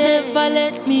Jaja, never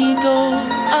let me go.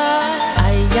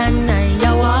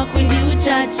 I walk with you,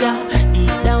 Jaja,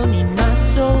 deep down in my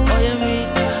soul.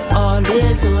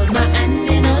 Always hold my hand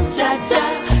in on Jaja,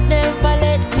 never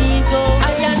let me go.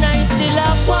 I still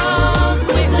walk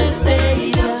with the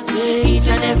Savior, each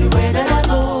and everywhere that I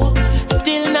go.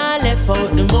 Still not left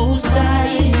out the most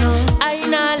high. I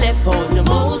not left out the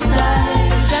most high.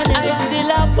 I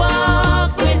still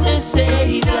walk with the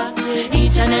Savior,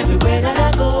 each and everywhere that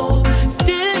I go.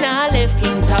 Still not left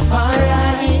King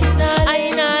Tafari.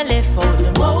 I not left out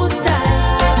the most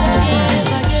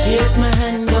high. Here's my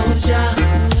hand,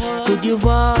 Oja. Could you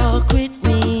walk with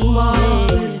me?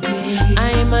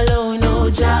 I'm alone,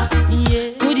 Oja.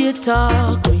 Could you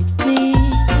talk with me?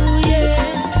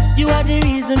 You are the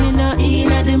reason me not in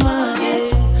the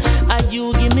market. And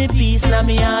you give me peace now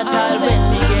me heart. All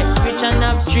when me get rich and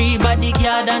have 3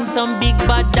 bodyguard and some big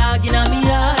bad dog in me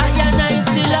heart. I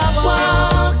still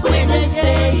walk with the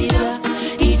Savior,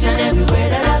 each and everywhere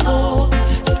that I go.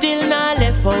 Still not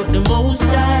left out the most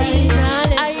high.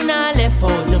 I not left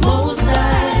out the most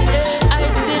high.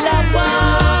 I still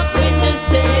walk with the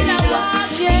Savior,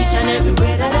 each and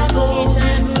everywhere that I go.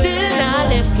 Still not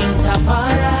left King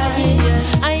Tafari.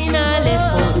 I not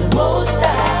left out the most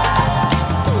high.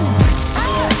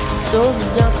 Story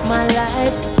of my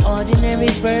life,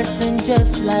 ordinary person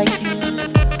just like you.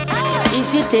 If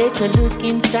you take a look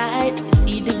inside,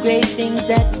 see the great things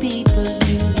that people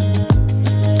do.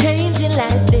 Changing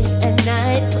lives, they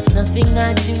nothing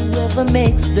I do ever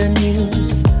makes the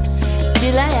news.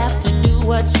 Still I have to do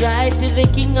what's right. To the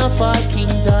King of all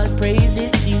kings, all praise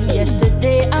is due.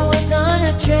 Yesterday I was on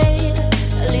a train.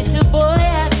 A little boy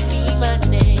asked me my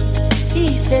name.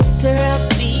 He said, sir, I've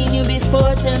seen you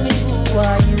before. Tell me, who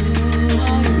are you?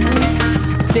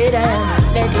 Said I am a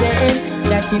legend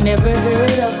that you never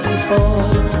heard of before.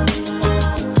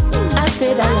 I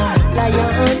said I am a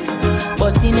lion,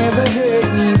 but he never heard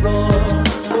me roar.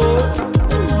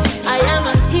 I am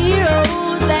a hero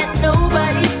that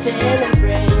nobody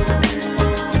celebrates.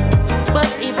 But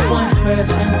if one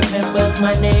person remembers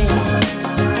my name,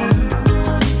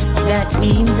 that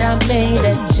means I've made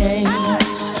a change.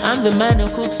 I'm the man who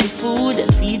cooks the food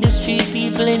and feed the street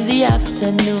people in the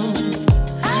afternoon.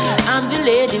 I'm the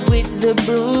lady with the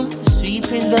broom,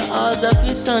 sweeping the halls of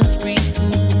your son's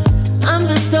preschool. I'm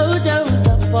the soldier who's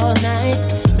up all night,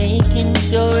 making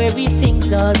sure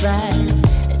everything's alright.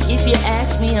 And if you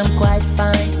ask me, I'm quite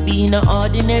fine, being an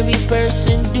ordinary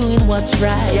person doing what's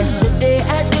right. Yesterday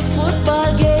at the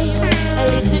football game, a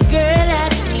little girl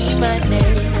asked me my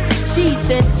name. She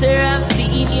said, sir, I've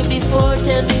seen you before,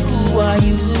 tell me, who are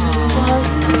you?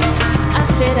 I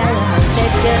said I am a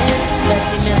legend that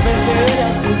you never heard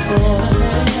of before.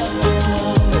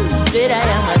 Said I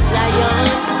am a lion,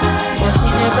 but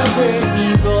you never heard me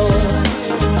roar.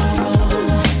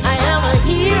 I am a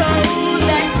hero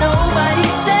that nobody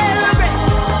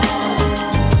celebrates.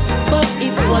 But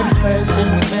if one person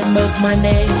remembers my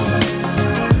name,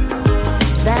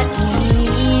 that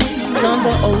means on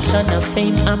the ocean of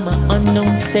fame I'm an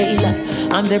unknown sailor.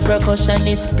 I'm the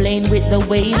percussionist playing with the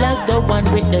whalers, the one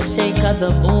with the shaker, the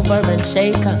mover and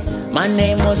shaker. My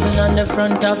name wasn't on the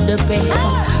front of the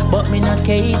paper, but me not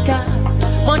cater.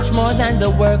 Much more than the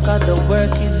work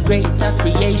is greater.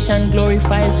 Creation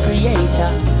glorifies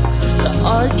creator. So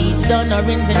all deeds done are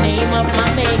in the name of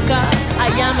my maker. I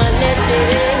am a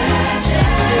legend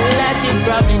that you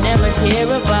probably never hear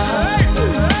about.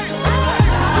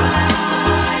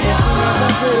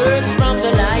 Never heard from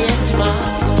the lion's mouth.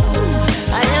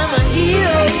 I am a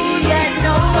hero that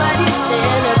nobody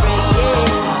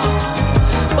celebrates.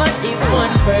 But if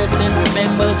one person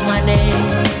remembers my name,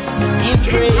 give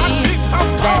praise,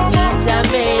 that means I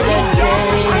made a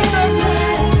change.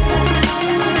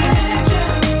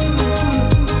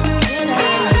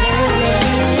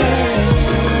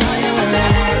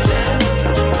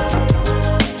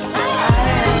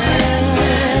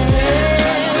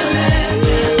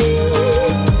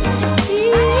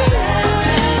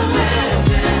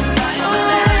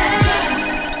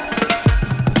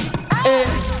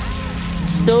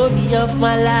 Story of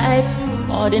my life,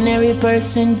 ordinary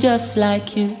person just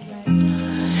like you.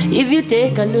 If you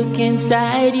take a look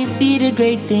inside, you see the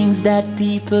great things that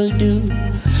people do.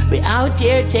 We're out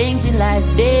here changing lives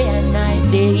day and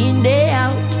night, day in, day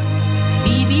out.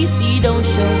 BBC don't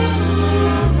show it,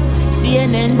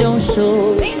 CNN don't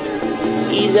show it.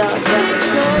 It's a big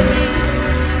story.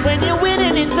 When you're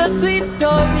winning, it's a sweet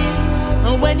story.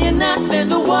 And when you're not, then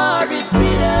the war is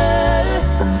bitter.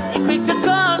 You're quick to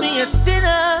call me a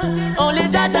sinner. Only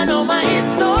judge I know my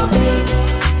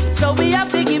history. So we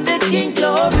have to give the king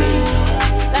glory.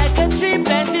 Like a tree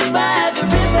planted by the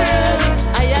river,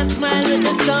 I smile with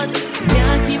the sun.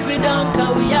 Can't keep it down,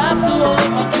 cause we have to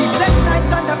overcome. Sleepless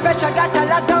nights under pressure got a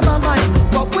lot on my mind.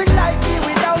 What would life be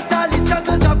without all the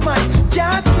struggles of mine?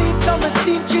 Can't sleep, some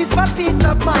steam trees for peace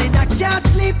of mind. I can't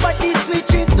sleep, but these sweet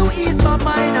dreams do ease my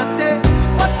mind. I say,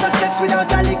 what success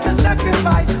without a little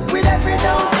sacrifice? With every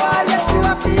downfall, yes, you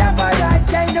have to have a rise.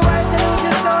 Yeah, in the world to lose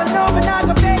your soul, no, but not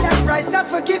gonna pay that price. I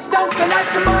forgive, dance, so life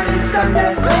the morning,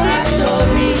 Sunday, so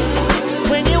story.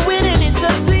 When you're winning, it's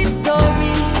a sweet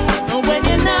story. And when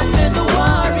you're not, then the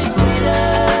war is bitter.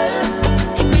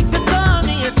 You're quick to call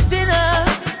me a sinner.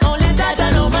 Only that I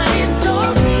know my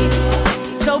history.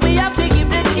 So we have to give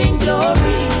the king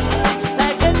glory.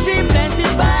 Like a tree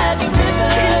planted by the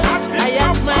river,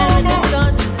 I smile in the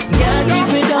sun. Can't keep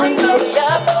it down, cause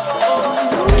up.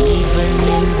 Even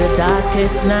in the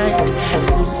darkest night,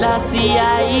 Selassie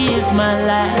is my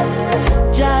light.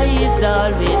 Jah is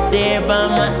always there by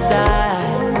my side.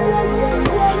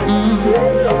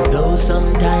 Though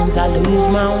sometimes I lose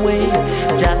my way,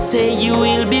 just say you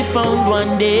will be found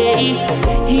one day.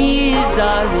 He is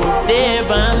always there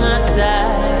by my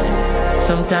side.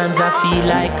 Sometimes I feel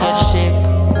like a ship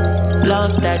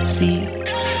lost at sea.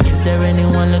 Is there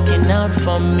anyone looking out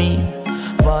for me?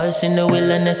 Voice in the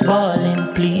wilderness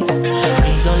bawling, please.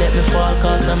 Please don't let me fall,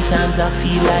 cause sometimes I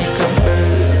feel like a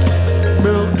bird.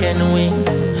 Broken wings,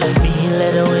 being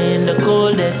led away in the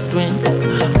coldest wind.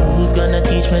 Who's gonna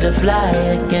teach me to fly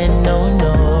again? No,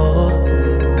 no.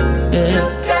 Yeah.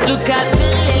 Look at the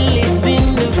lilies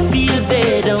in the field.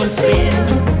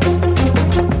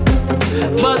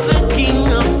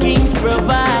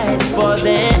 for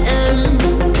them.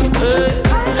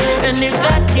 And if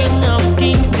that King of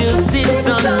Kings still sits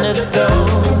on the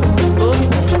throne,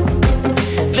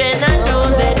 then I know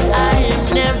that I am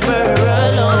never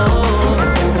alone.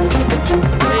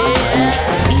 Yeah.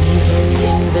 Even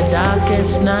in the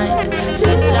darkest night,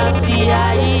 Selassie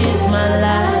is my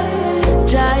light.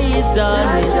 Jah is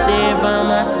always there by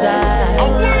my side.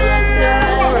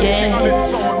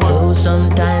 Yes, though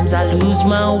sometimes I lose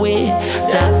my way,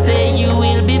 just say you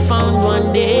will be found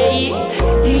one day.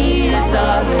 He is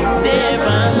always there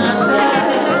by my side.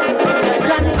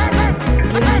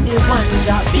 Give me the one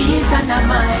drop beat and a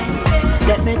mic.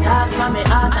 Let me talk from my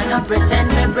heart and not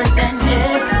pretend,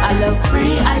 yeah. I love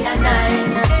free, I and I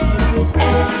with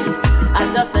AIDS. I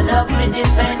just love me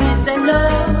defend, me say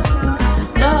love.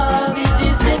 Love, it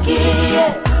is the key,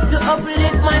 yeah, to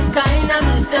uplift mankind and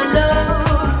me say love.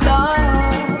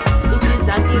 It is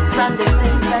a gift from the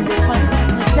Savior divine.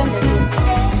 Me tell you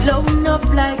this. Love enough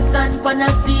like sand on a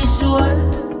seashore,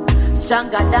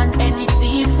 stronger than any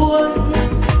C4.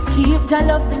 Keep your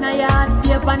love in your heart,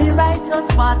 stay on the righteous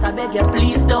path. I beg you,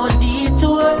 please don't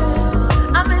detour.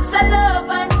 I miss a love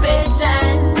and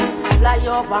patience, fly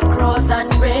over crows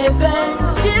and raven.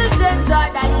 Children's are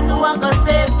dying, no one go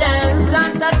save them.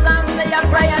 Chant a song, say a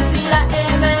prayer, seal a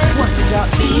amen. One drop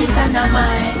beat and a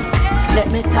mic. Let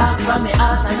me talk from my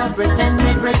heart and not pretend,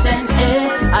 eh.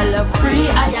 I love free, I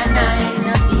and I,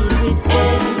 not deal with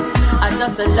it. I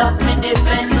just love me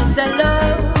defend, me say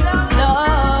love.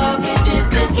 Love, it is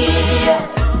the key, yeah,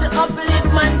 to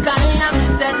uplift mankind and me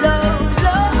say love.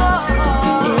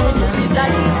 It's a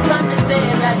gift from the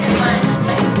Savior divine.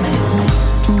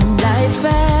 Life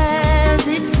has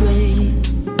its way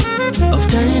of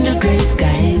turning the gray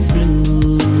skies blue.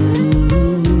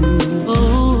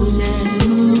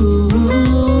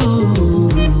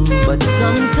 But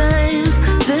sometimes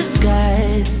the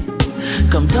skies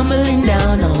come tumbling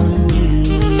down on you.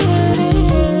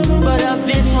 But of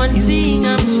this one thing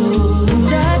I'm sure,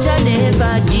 Judge, I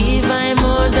never give I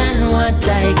more than what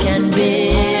I can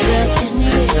bear.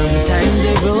 Sometimes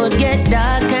the road get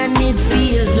dark and it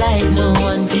feels like no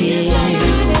one cares.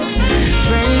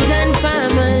 Friends and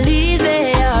family,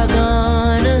 they are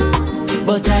gone,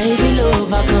 but I will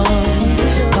overcome,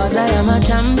 'cause I am a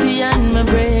champion, my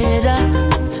brother.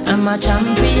 I'm a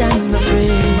champion, my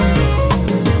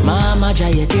friend. Mama, dry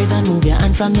your tears and move your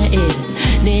hand from your head.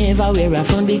 Never wear a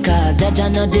phone because that you're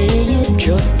not there.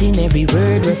 Trust in every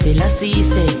word where Selassie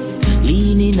say.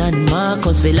 Leaning on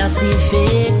Marcus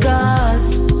philosophy,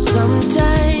 'cause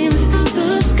sometimes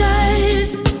the skies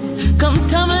come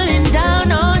tumbling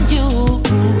down on you.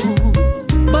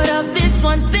 But of this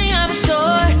one thing I'm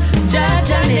sure,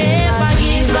 Judge, I never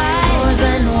give I more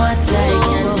than what I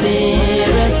can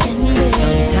bear.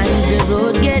 Sometimes the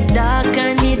road get dark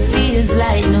and it feels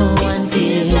like no one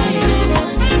cares.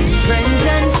 Friends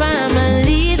and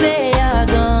family, they are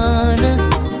gone,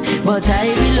 but I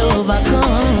will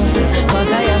overcome,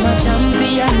 'cause I am a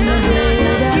champion, my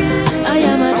brother. I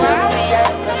am a champion.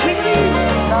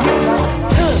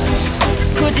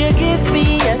 Could you give me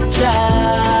a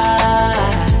try?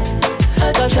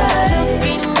 'Cause I look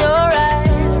in your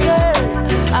eyes, girl,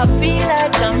 I feel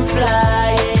like I'm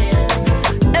flying.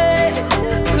 Hey,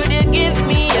 could you give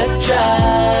me a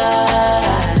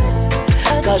try?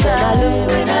 'Cause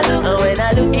when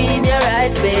I look in your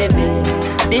eyes, baby,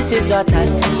 this is what I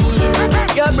see.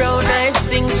 Your brown eyes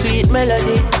sing sweet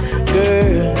melody,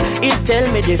 girl, it tell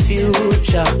me the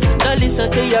future. Now listen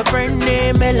to your friend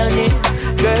named Melanie,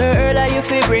 girl, how you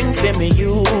feel bring for me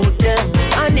you them.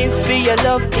 And if for your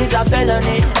love is a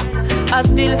felony, I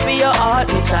still feel your heart,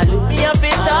 me salute. Me have to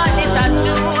talk this a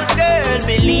truth, girl,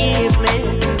 believe me.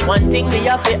 One thing me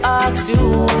have to ask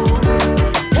you,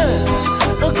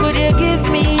 could you give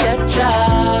me a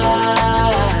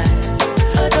try?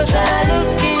 'Cause I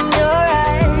look in your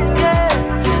eyes, girl,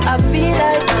 I feel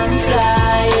like I'm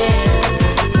flying.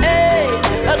 Hey,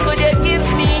 could you give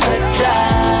me a try?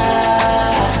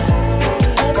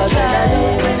 'Cause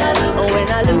when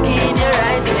I look in your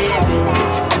eyes, baby,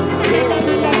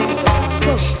 yeah.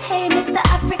 Hey, Mr.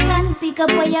 African, pick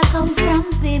up where you come from,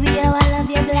 baby, how I love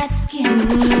your black skin.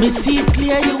 Me see it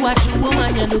clear, you a true woman,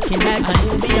 you're looking like a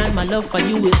newbie, and my love for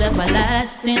you is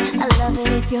everlasting. I love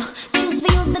it if you choose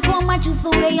for use the comb, I choose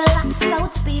for where your locks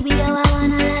out, baby, how I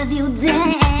wanna love you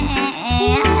down.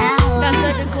 That's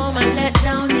why you come and let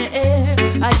down your hair.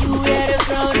 Are you wear the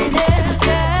crown in there?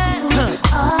 You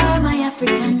are my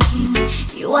African king.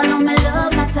 You alone my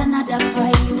love, not another for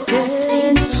you. I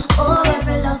sing, oh,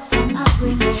 every love song I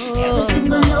bring. Every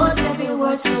single note, every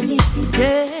word, so listen.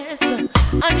 Yes,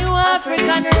 and you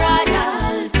African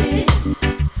royalty.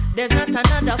 There's not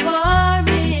another for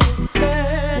me,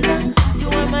 girl.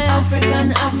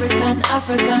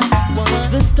 African.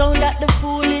 The stone that the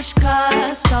foolish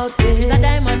cast out is a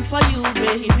diamond for you,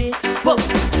 baby. Whoa.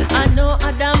 I know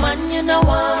other man you know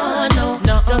want,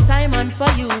 no. Just diamond for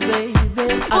you, baby.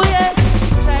 Oh yeah,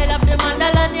 child of the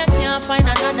motherland, you can't find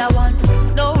another one.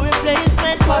 No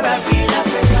replacement for a real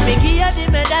African. Me give you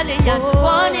the medallion,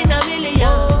 1 in a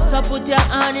million. So put your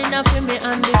hand in a for me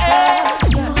and the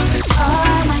cash. You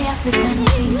are my African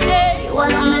king. You are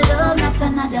my love, not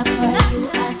another for you.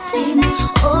 I sing,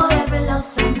 oh, every love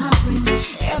song I bring.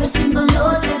 Every single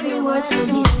note, every word, so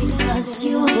listen. Cause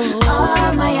you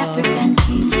are my African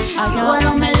king. You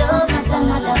are my love, not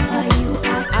another for you. I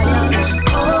sing,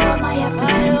 oh, my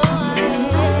African king.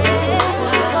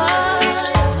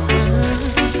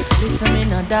 Listen, me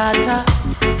no daughter.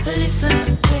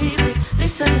 Listen, baby.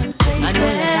 Listen, baby. I know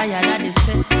you're tired of the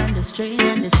stress and the strain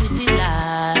and the city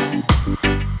life.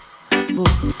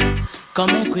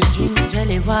 Come make we drink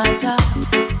jelly water.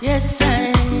 Yes,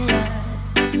 I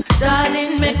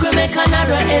darling, make we make a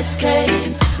narrow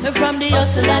escape from the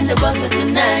hustle and the bustle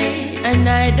tonight. And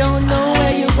I don't know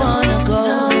where you wanna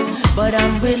go, but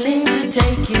I'm willing to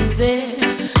take you there.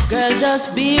 Girl,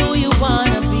 just be who you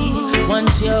wanna be.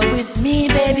 Once you're with me,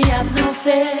 baby, have no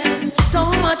fear.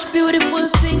 So much beautiful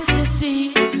things to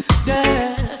see.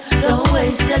 Girl, don't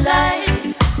waste your life.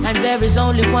 And there is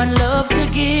only one love to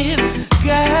give.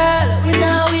 Girl, we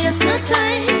now waste no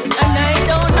time. And I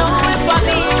don't know if I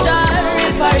meet you,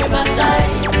 if I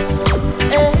riverside,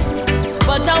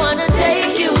 but I wanna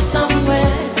take you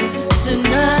somewhere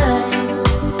tonight.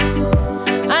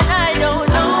 And I don't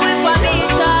know if I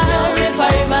meet you, if I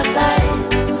riverside,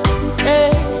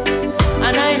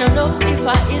 and I don't know if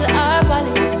I hill or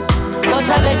valley. But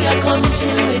I beg you come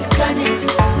chill with Chronixx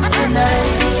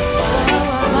tonight.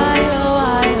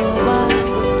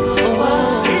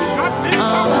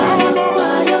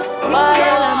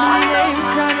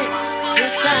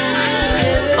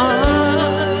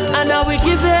 And I will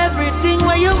give everything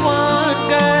what you want,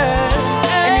 girl.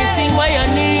 Anything what you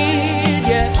need,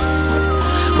 yeah.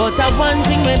 But I one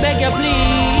thing we beg you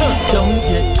please. Don't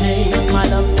you take my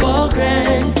love for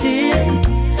granted.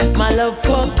 My love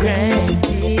for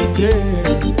granted,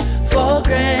 girl. For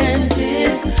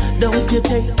granted. Don't you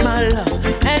take my love.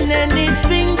 And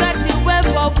anything that you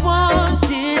ever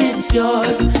wanted, it's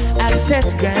yours.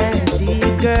 Access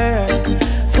granted, girl.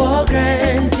 For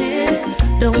granted.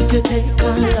 Don't you take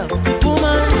my love.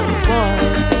 Woman, boy.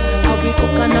 How we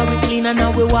cook and how we clean and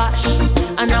how we wash.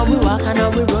 And how we walk and how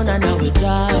we run and how we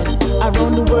jog.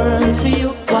 Around the world for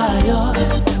you, why you?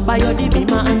 Buy your the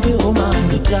beamer and the home and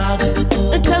the jog.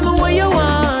 And tell me what you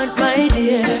want, my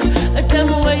dear. And tell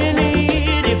me what you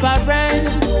need. If I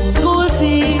rent, school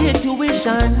fee,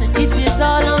 tuition, it is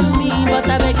all on me. But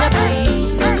I beg you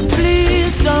please,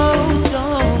 please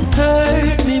don't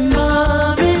hurt me,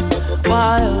 mommy.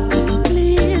 Why?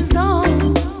 Please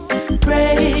don't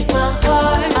break my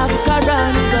heart. After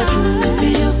all the truth for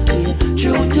you, stay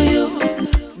true to you.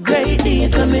 Great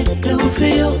deeds I me do for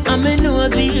you. I me know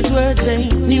these words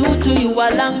ain't new to you.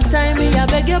 A long time me I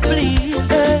beg you please,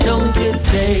 don't you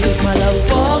take my love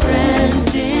for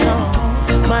granted.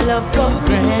 My love for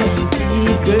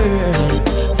granted, girl.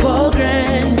 For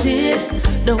granted.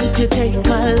 Don't you take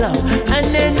my love.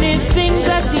 And anything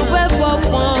that you ever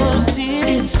wanted,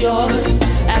 it's yours.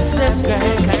 Access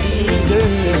granted,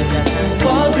 girl.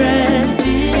 For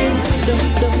granted.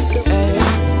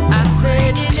 I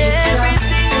said in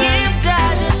everything, give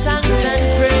God the thanks and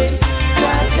praise.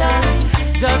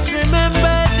 Just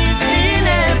remember this in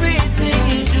everything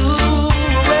you do.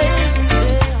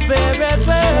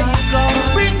 Wherever you go,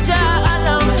 bring joy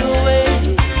along the way.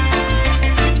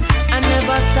 I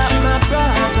never stop my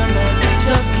problem,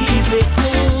 just keep it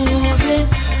moving.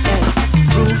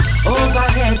 Roof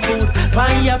overhead, food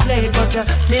on your plate, but you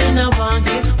still no one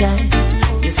give thanks.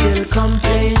 You still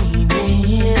complaining,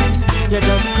 you're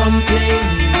just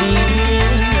complaining.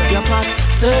 Your pot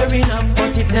stirring up,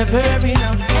 but it's never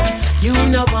enough. You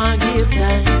no one give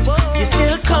thanks. You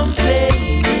still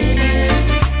complaining,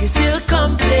 you still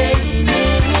complaining.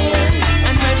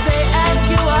 And when they ask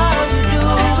you how you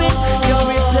doing, your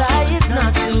reply is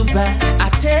not too bad. I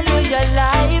tell you your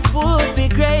life would be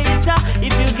greater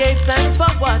if you gave thanks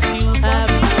for what you have.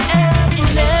 And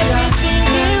in everything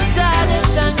give God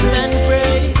thanks and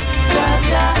praise.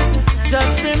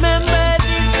 Just remember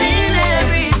this in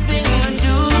everything you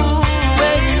do.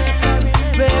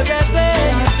 Wherever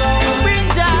you go, bring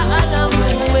joy along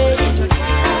the way.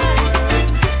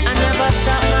 I never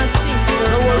stop my sister.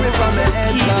 Don't worry about the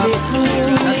end.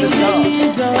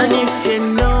 And if you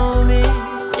know me,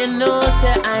 you know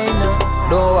say I know.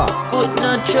 No, put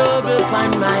no trouble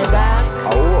on my back.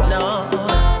 Oh. No,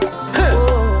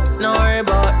 no worry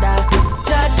about that.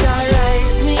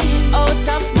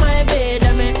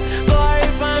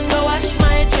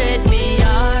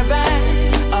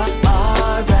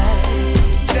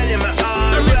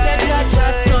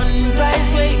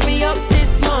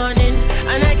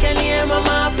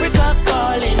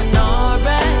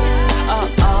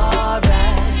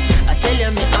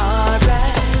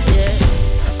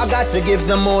 got to give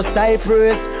the most high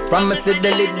praise. From me see the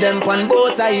lid them on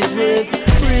both eyes raised.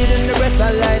 Breathing the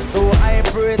better life, so I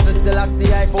pray to still I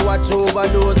see I for watch over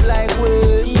those like we.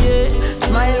 Yeah.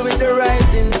 Smile with the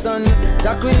rising sun.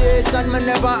 The creation me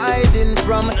never hiding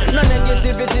from. No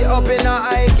negativity up in our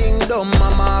high kingdom.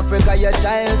 Mama Africa, your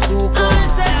child to come. I'm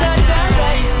such a child,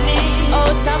 rise me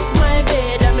out of my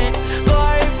bed. I mean, go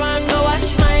river and go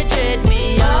wash my dread.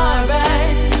 Me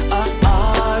alright,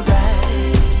 alright.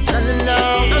 No.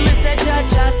 I'm such a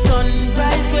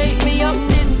sunrise, wake me up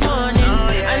this morning,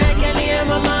 and I can hear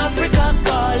Mama Africa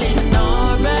calling.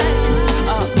 Alright.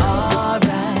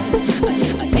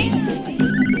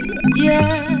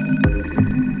 Yeah.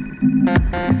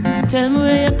 Tell me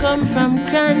where you come from,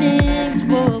 Chronixx.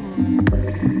 Whoa.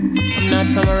 I'm not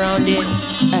from around here.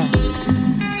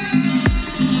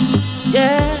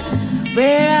 Yeah,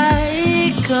 where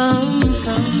I come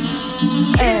from.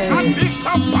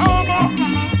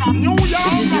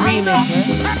 This is the remix,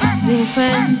 yeah? Zing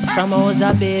fans from I was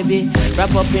a baby.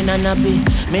 Wrap up in a nappy.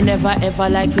 Me never ever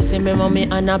like to see me mommy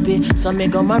unhappy. So me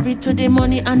go married to the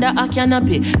money under a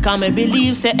canopy. Cause me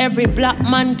believe say every black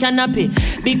man can happy.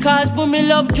 Because when me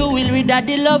love jewelry that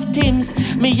they love things.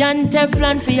 Me and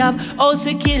Teflon fi have house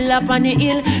we kill up on the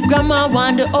hill. Grandma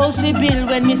want the house we build.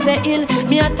 When me say ill,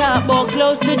 me a talk about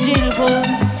close to jail.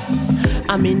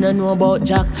 I mean I know about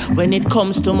Jack. When it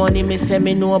comes to money, me say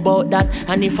me know about that.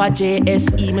 And if I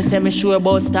JSE, me say me sure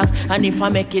about stocks. And if I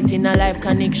make it in a life,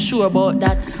 Chronixx sure about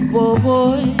that. Whoa,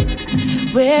 boy,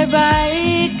 where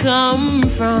I come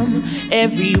from,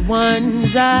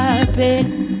 everyone's happy.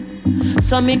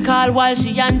 So me call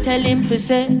Walshy and tell him fi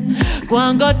say, go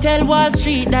and go tell Wall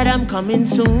Street that I'm coming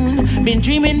soon. Been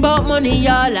dreaming about money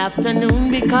all afternoon.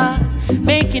 Because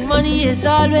making money is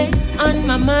always on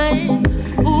my mind.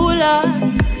 Ooh Lord,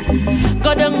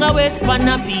 go down a west pan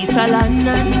a piece of land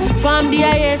and farm the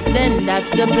highest, then that's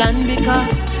the plan. Because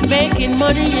making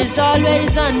money is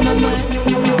always on my mind.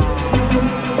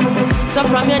 So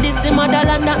from your this the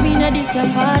motherland, that mean this your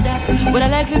father. Would I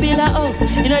like to build a house,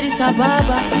 you know this a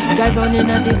baba. Drive on in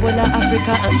the whole of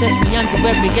Africa and stretch me until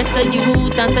where we get the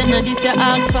youth and send this your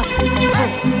ask for.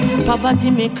 Poverty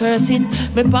me curse it,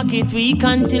 me pocket weak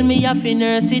until me have to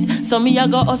nurse it. So me a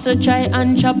go also try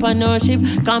entrepreneurship.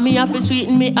 Cause me have to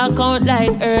sweeten me account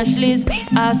like Hershey's.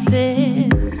 I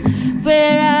said,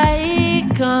 where I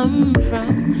come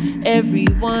from,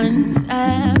 everyone's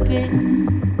happy.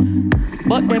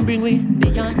 But them bring we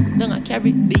beyond, don't I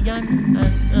carry beyond.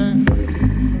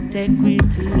 Take we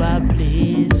to a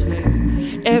place where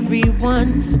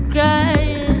everyone's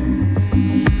crying,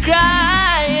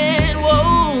 crying.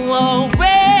 Whoa, whoa,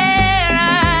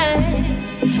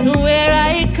 where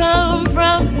I come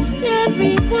from,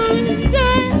 everyone's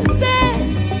happy.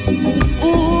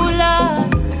 Ooh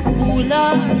Lord,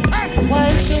 why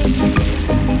should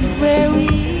where we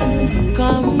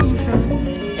come from,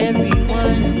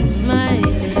 everyone's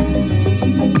smiling.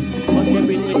 But they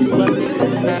bring me to a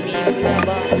place where people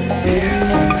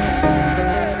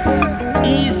are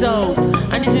ease out.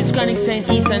 And this is Chronixx saying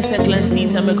East and Second and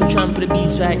Seas. And I could trample the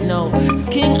beats right now.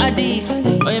 King Adis,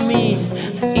 what you mean?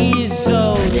 Ease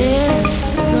out. There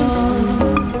go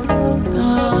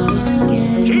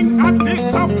again. King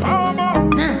Adis of Palmer,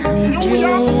 New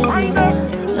York's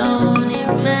finest. Lonely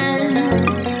man.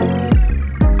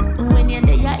 When you're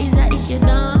there is a issue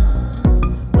down.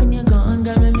 When you're gone,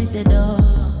 girl, let me say door.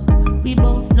 We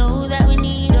both know that we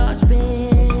need our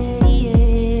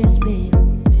space, baby.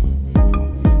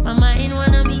 My mind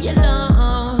wanna be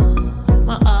alone,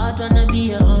 my heart wanna be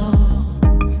your own.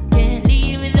 Can't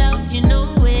leave without you,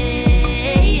 no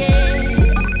way.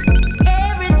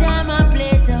 Every time I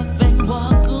play tough and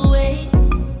walk away,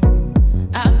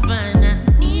 I find I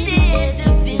needed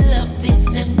to fill up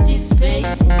this empty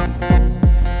space.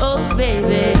 Oh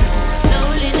baby,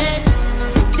 loneliness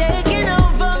taking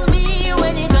over me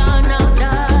when you're gone now,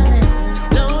 darling.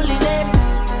 Loneliness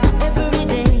every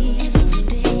day.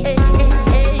 Hey,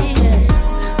 yeah.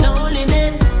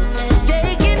 Loneliness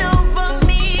taking over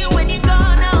me when you're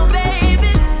gone now,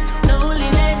 baby.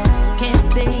 Loneliness can't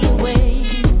stay away.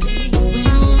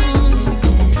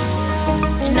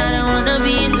 And I don't wanna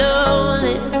be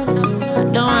lonely. I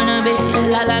don't wanna be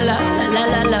la la la la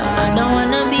la la. I don't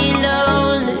wanna be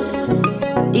lonely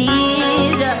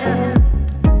either.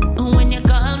 When you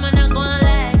call, man, I go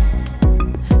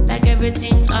like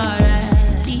everything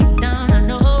alright. Deep down, I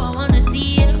know I wanna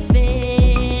see your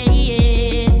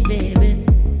face, baby.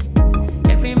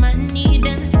 Every man needs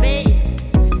them space,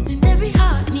 and every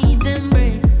heart needs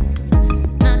embrace.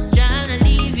 Not trying to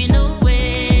leave you no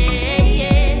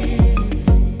way.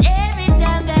 Every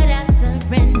time that I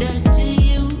surrender to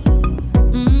you,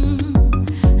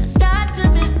 I start to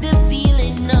miss the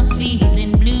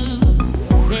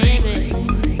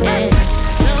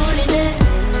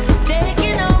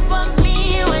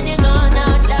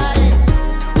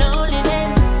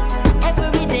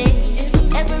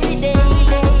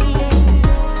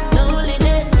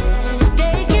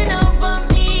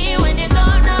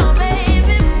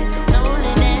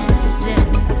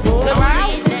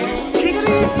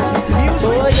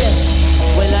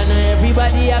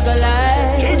go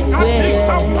lie. Yeah.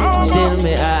 Still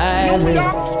me irate,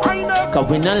 cause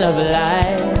we no love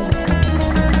life.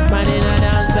 Man in a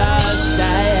dancehall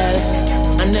style,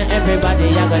 and not everybody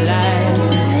a go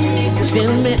lie.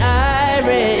 Still me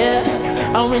irate,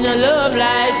 and we no love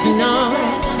life, you know.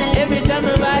 Every time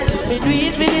I write, we do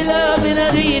it for the love, we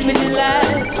don't do it for the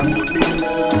likes.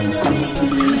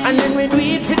 And then we do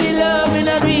it for the love, we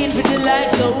don't do it for the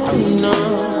likes. So no,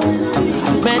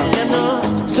 make them know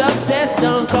success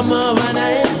don't come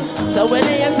overnight. So when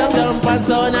they hear some dump and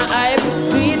sound a hype,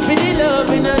 do it for the love,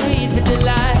 we don't do it for the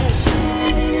likes.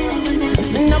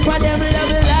 Enough of them love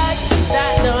the likes,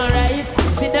 that don't right.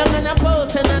 Sit down on a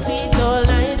post and a tweet all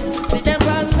night. Sit down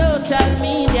on social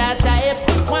media type.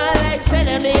 One like say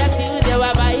them they assume they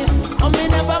were vice. Oh, me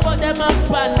never got them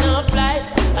up and no flight.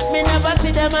 And me never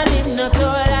see them and live no to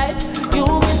life. You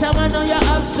miss someone know you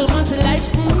have so much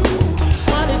life.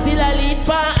 Money still a lead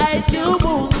by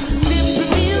iTunes. Simple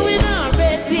me we not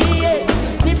ready yet.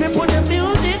 People put the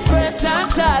music first and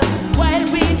sad. While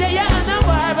we there and a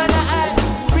war and a hype.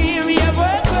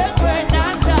 Work,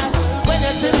 dance hard. When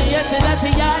you see me, you see that's a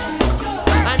yard.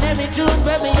 And every tune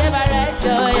where me ever write,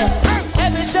 oh yeah.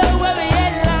 Every show where we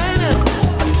headline.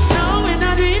 No, we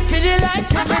not do it for the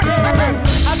likes. I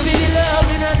feel the love,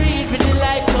 we not do it for the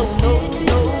likes. Oh no.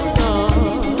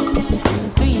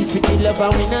 Do it for the love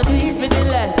and we not do it for the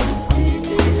likes.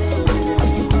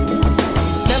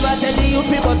 Never tell the youth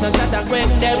people so shut up when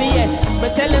they be here.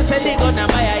 But tell them say they gonna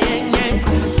buy a yang yang.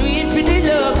 Do it for the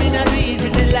love, we not do it for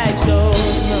the likes. Oh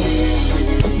no.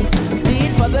 Do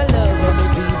it for the love and we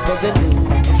do it for the love.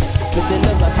 For the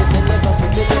love, for the love, for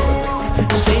the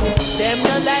love. Sing, them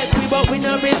not like we but we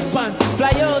no respond.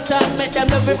 Fly out and make them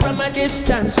love it from a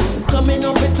distance. Coming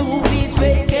up with 2 weeks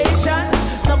vacation.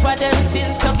 Some of them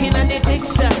still stuck in an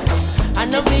addiction.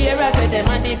 And up the areas where them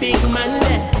and the big man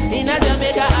there. In a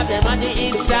Jamaica have them and the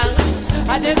hit song.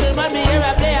 I the girl man me hear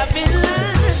a play a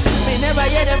Finland. Me never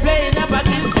hear them play in a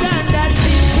Pakistan. That's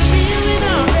it to me, we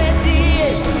not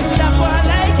ready. That one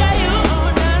like a you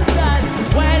dance on.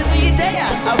 While we there,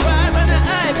 a war and a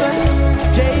hype.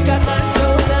 Jacob man,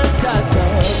 Joe dance on. So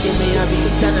give me a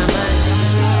beat and a man.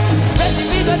 Ready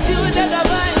we go do the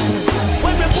vibe.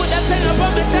 When we put that thing up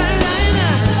on the timeline.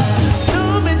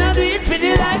 No, me not do it for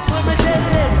the lights. When me tell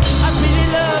them I feel the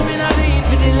love, me not do it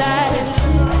for the lights.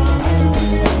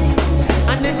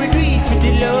 And then we do it for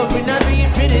the love, we not do it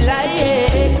for the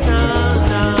lights. No.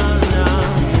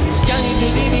 Scanning to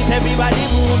the beat, everybody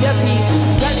move your feet.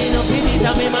 Running up in it,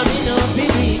 and me mommy no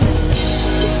feet.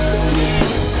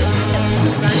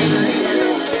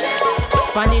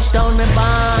 Spanish town me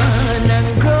born and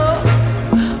grow.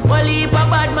 Well, heap a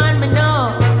bad man me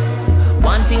know.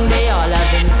 One thing they all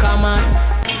have in common.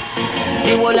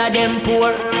 The whole of them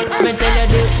poor. Me tell you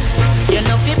this. You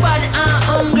know fi bad and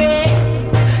hungry.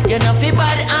 You know fi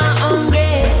bad and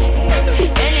hungry.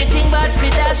 Anything bad fi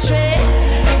that stray.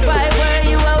 If I were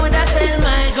you, I woulda sell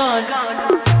my gun.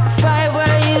 If I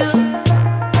were you,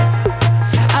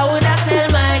 I woulda sell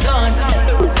my gun.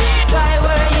 If I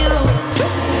were you,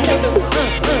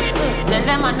 tell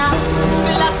them a now.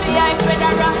 Philosophy I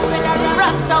federal.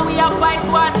 Rasta we a fight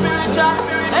war spiritual.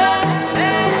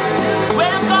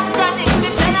 Welcome Chronixx the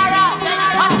general.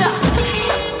 Watch out.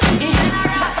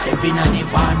 Step in on the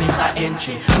war make a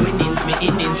entry. Winnings me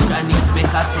innings, Chronixx make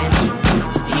a century.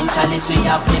 Steam chalice we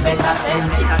have the better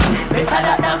sense. Better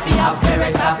that than fi have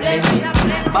beretta plenty.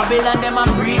 Babylon them a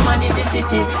pre-man in the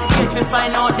city. Get we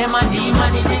find out them a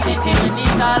demon in the city. When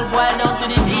it all boil down to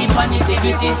the deep and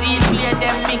integrity. See play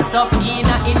them mix up in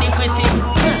a iniquity.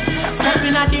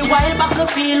 Stepping at the wild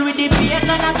battlefield with the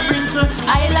bacon and sprinkle.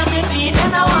 I'll have me feet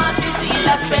and I want to see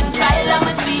I spend Kyle and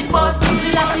me seat. But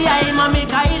still I see I'm a me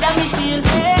guide and me shield.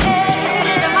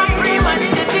 Hey, them a pre-man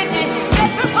in the city.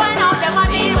 Get to find out them a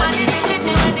demon in the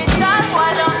city. When it all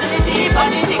boil down to the deep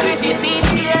and integrity. See it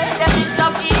clear, them mix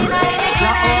up in a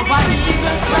iniquity. Over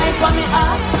evil, right for me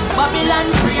heart. Babylon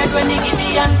afraid when the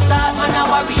Gideon start. Man a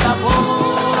warrior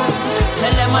boy.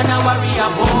 Tell them man a warrior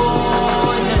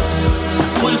boy.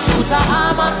 Full suit of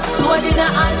armor, sword in a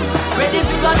hand. Ready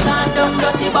fi go chant down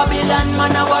dirty Babylon.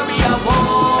 Man a warrior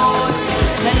boy.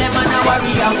 Tell them man a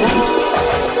warrior boy.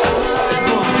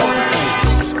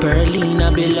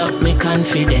 Spirulina build up me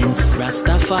confidence.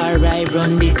 Rastafari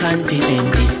run the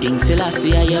continent. This King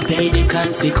Selassie you pay the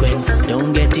consequence.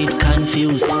 Don't get it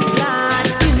confused. Lord,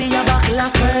 give me a buckle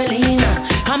of spirulina.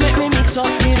 And make me mix up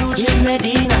the roots with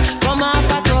Medina. Come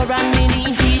off a tour and me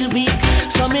knee feel weak.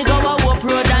 So me go a up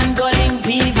road and go link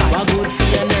fever. What good for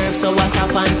your nerves, so what's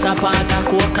up pants apart, a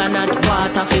coconut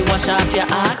water fi wash off your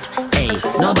heart. Hey,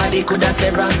 nobody coulda say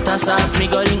Rasta soft. Me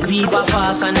go link Viva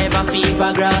fast and never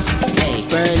fever grass. Hey,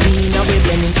 Spirulina we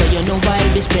blending, so you know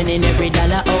I'll be spending every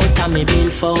dollar out and me bill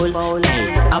fold.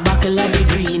 Hey, a buckle of the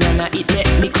green and I it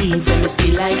make me clean, so me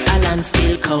skill like Alan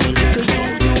still cold.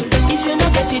 If you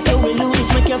not get it, you will lose.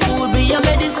 Make your food be your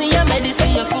medicine,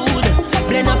 your food.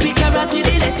 Blend up the carrot with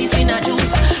the lettuce in a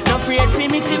juice. No afraid fi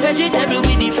mix the vegetable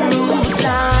with the fruits.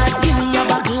 Lord, give me a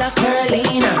bottle of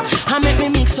Spirulina and make me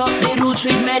mix up the roots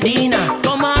with Medina.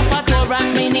 Come off a tour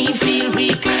and me knee feel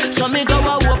weak, so me go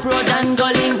a walk road and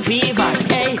go link fever.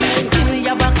 Hey, give me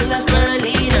a bottle of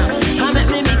Spirulina and make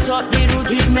me mix up the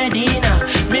roots with Medina.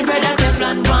 Me brother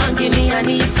Teflon one give me a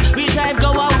niece. We drive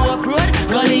go a walk road,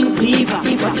 go link fever.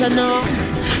 What you know?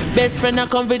 Best friend I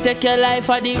come to take your life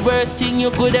are the worst thing you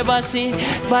could ever see.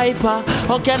 Viper,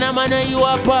 how can a man you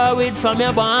are par with from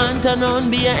your bond to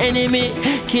none be your enemy?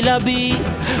 Killer bee,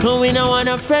 we no want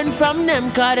a friend from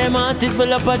them, cause them hearted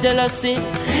full up of jealousy.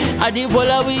 At the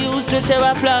bola we used to share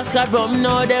a flask of rum,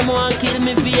 now them want kill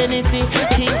me for anything.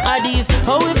 King Addies,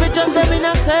 how if it just them in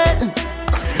a certain,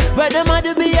 where them are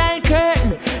the behind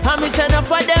curtain. And me say enough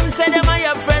for them, say them are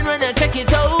your friend. When I check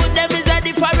it out, them is a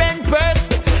different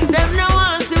person. Them no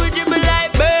one see we dribble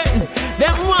like burden.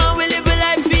 Them one we live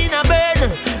like Fina burden.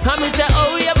 And me say,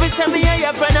 oh, you ever say me are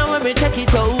your friend. And when me check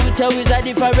it out, how is a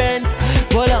different.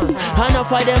 Hold on,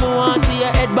 enough of them who want see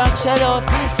your head back shell up.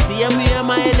 See me and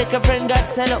my like a friend got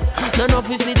sell up. None of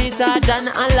you see this sergeant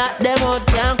and lock them out.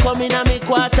 Can't come in at me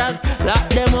quarters, lock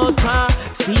them out car.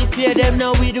 See clear them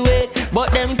now with weight,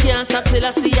 but them can't stop till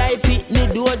I see I pit me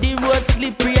do the road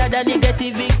slipperier than they get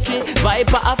the victory.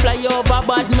 Viper a fly over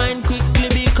bad mind quickly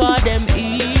because them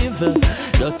evil.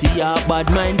 Dirty are bad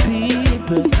mind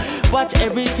people. Watch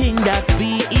everything that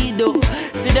we do.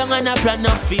 Sit down and a plan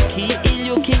of Vicky. Ill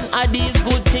you king are these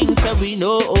good things so we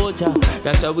know Oja.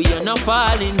 That's why we are not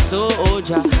falling so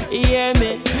Oja. You hear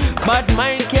me? Bad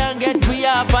mind can't get we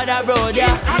off of the road,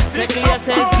 yeah. Circle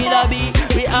yourself, killer bee.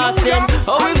 We ask them,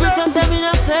 oh we just them in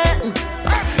a certain,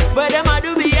 but them a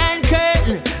do behind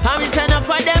curtain. And we send up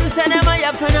for them, send them a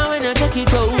your friend. And when you check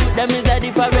it out, them is a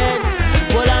different.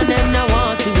 Well on them now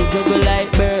want see we juggle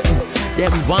like burden.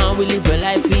 Them want we live a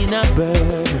life in a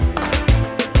burden.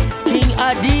 King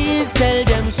Addies tell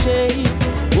them straight.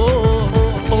 Whoa,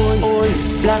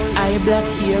 oh, black eye, black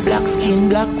hair, black skin,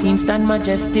 black queen stand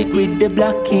majestic with the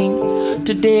black king.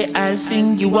 Today I'll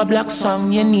sing you a black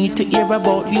song. You need to hear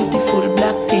about beautiful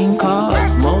black things.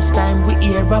 Cause most time we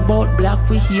hear about black,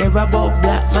 we hear about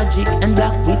black magic and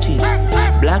black witches.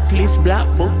 Blacklist, black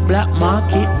book, black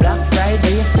market, Black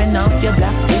Friday, you spend off your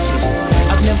black witches.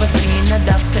 I've never seen a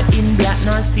doctor in black,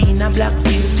 nor seen a black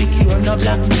pill to cure no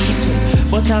black people.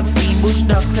 But I've seen bush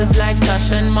doctors like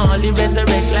Cash and Molly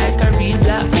resurrect like a real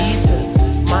black beetle.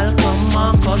 Malcolm,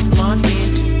 Marcus,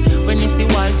 Martin. When you see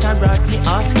Walter Rodney,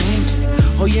 ask him,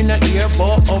 oh you not hear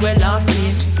about how we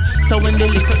laughing. So when the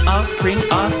little offspring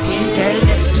asking, tell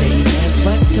them they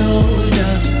never told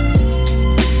us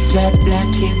that black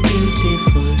is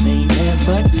beautiful. They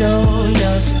never told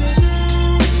us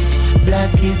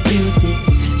black is beauty.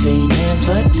 They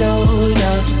never told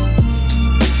us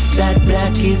that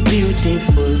black is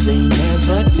beautiful. They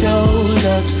never told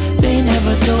us. They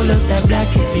never told us that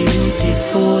black is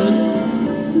beautiful.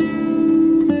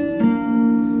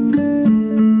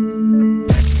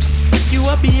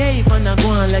 Behave and I go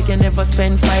on like you never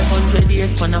spent 500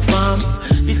 years on a farm.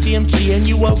 The same chain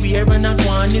you are wearing and go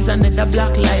on is another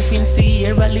black life in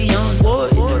Sierra Leone. Boy,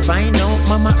 they find out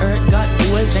Mama Earth got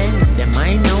dual then. They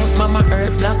mind out Mama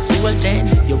Earth black soul then.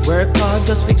 You work hard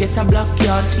just forget a black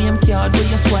yard. Same card where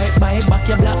you swipe by back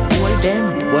your black hole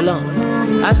them. Hold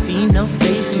on, I see enough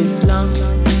faces long,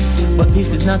 but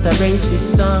this is not a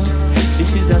racist song.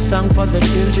 This is a song for the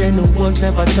children who was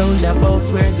never told about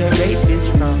where their race is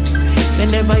from. They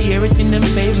never hear it in them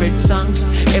favorite songs.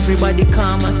 Everybody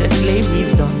calm and say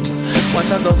slavery's done.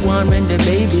 What I got one when the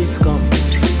babies come?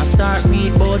 I start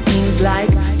read about things like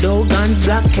Dogans,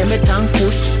 Black Kemet and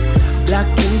Kush, Black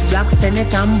Kings, Black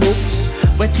Senate and books.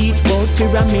 We teach about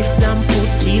pyramids and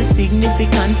put real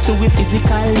significance to we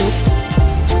physical looks.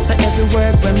 So every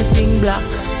word when we sing black,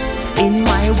 in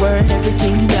my world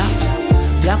everything black.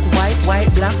 Black,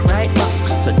 white, black, right back.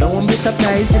 So don't be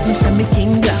surprised if me say me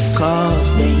king black.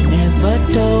 Cause they never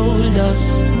told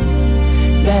us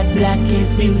that black is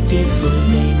beautiful.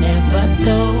 They never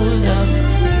told us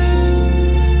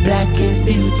black is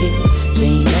beauty.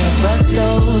 They never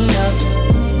told us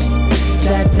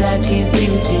that black is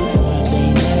beautiful.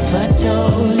 They never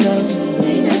told us.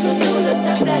 They never told us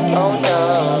that black is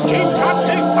beautiful.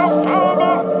 Kentucky, Sao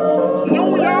Paulo,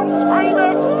 New York's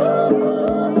finest.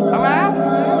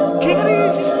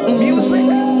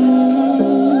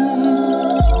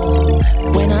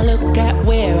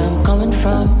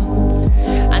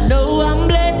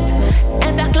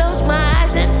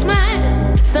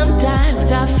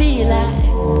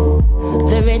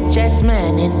 richest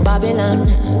man in Babylon.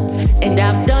 And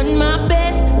I've done my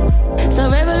best, so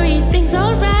everything's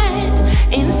alright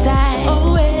inside.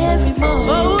 Oh,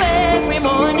 every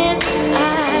morning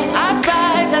I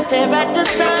rise, I stare at the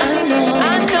sun.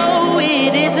 I know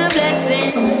it is a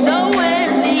blessing. So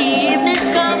when the evening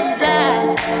comes,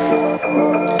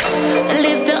 I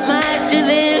lift up my eyes to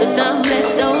the hills. I'm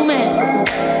blessed, oh man.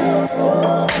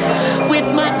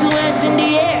 With my two hands in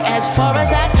the air as far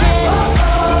as I can.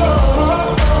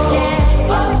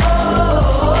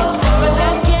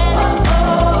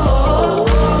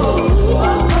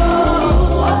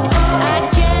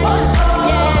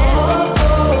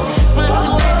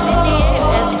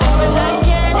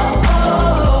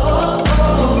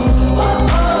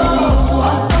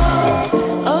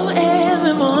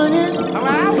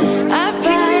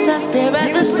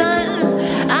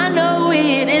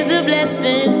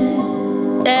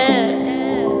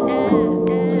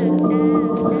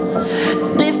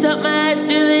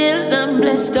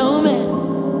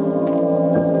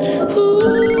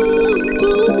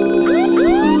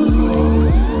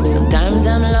 Sometimes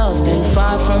I'm lost and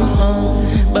far from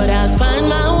home, but I'll find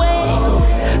my way.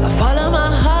 I follow my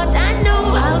heart, I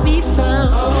know I'll be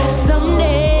found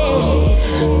someday.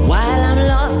 While I'm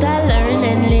lost, I learn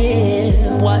and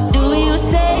live. What do you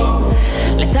say?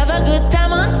 Let's have a good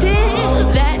time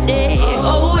until that day.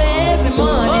 Oh,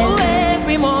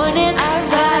 every morning I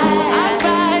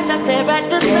rise, I stare at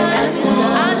the sun.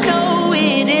 I know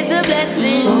it is a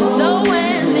blessing. So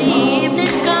when the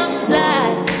evening comes, I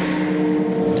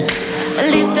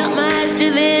lift up my eyes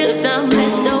to the hills. I'm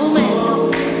blessed, oh man.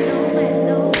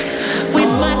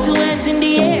 With my two hands in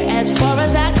the air as far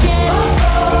as I can.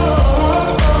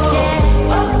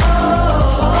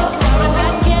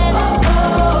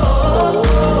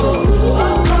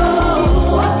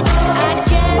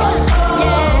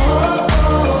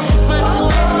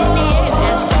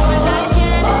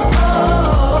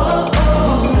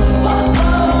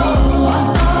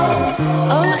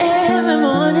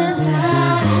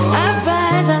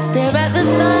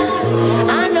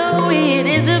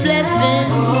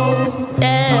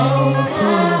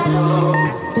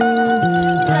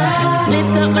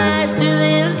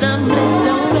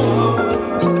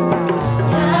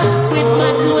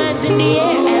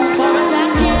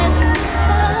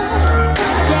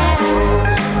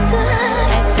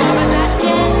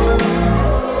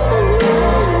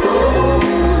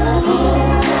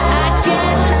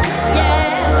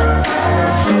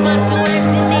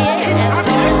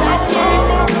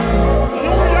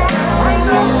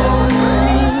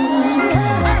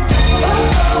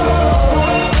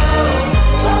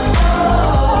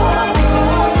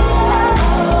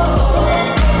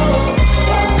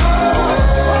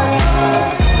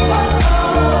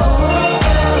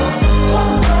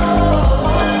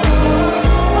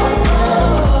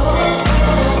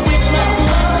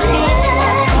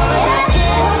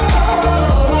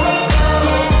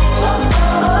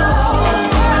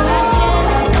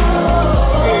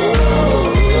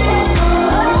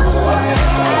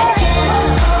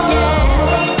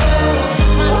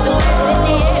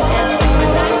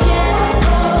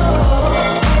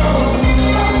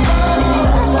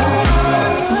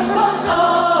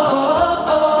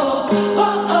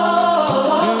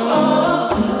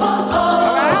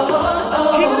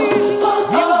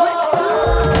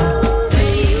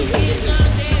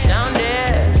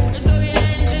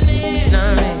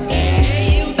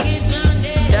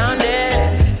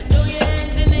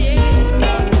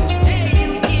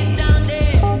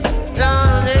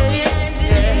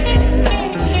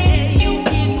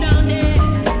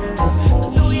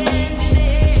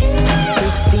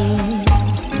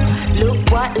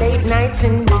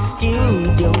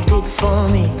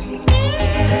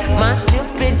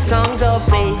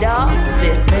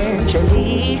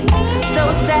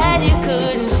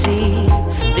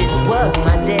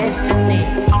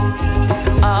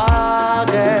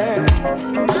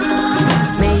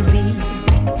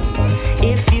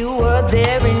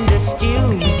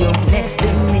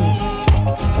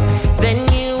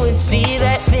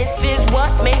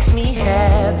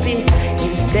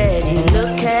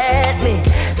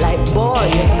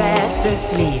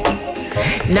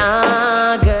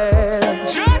 Nah, girl.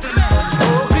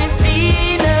 Oh,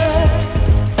 Christina,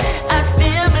 I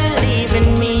still believe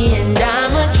in me, and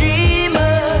I'm a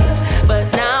dreamer.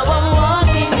 But now I'm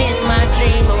walking in my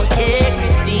dream. Oh, yeah,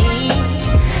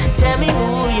 Christine, tell me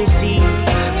who you see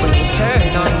when you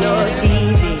turn on your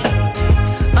TV.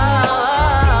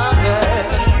 Oh, girl.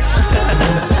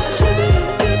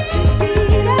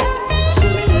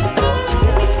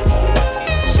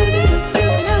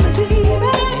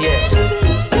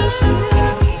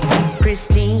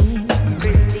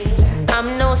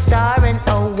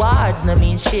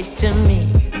 it to me.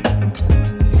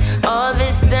 All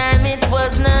this time it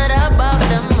was not about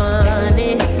the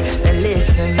money.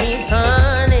 Listen me,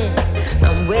 honey,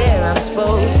 I'm where I'm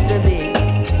supposed to be.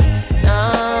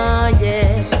 Oh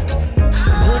yeah,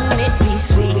 wouldn't it be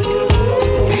sweet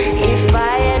if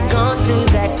I had gone to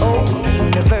that old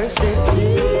university,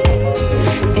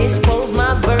 dispose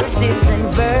my verses and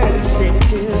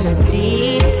versatility,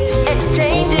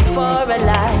 exchange it for a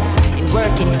life in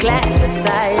working class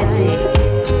society.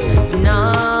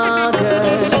 No,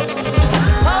 girl.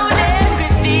 Oh, there,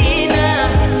 Christina,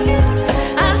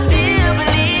 I still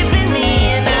believe in me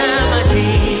and I'm a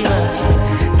dreamer.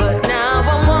 But now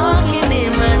I'm walking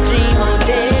in my dream. Oh,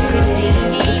 there,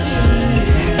 Christina,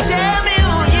 tell me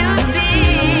who you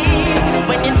see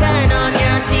when you turn on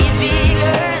your TV,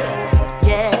 girl.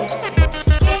 Yeah.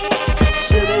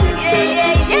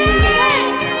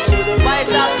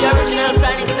 Voice of the original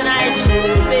Chronixx and I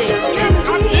say.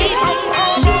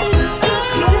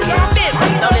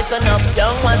 Listen up,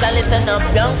 young ones, and listen up,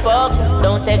 young folks.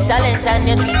 Don't take talent and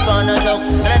your teeth for no joke.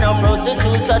 And enough roads to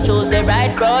choose, so choose the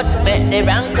right road. Make the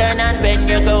wrong turn, and when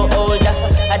you grow older,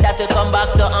 and that will come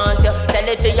back to haunt you. Tell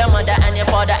it to your mother and your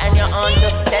father and your aunt.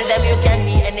 Tell them you can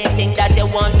be anything that you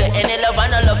want to. Any love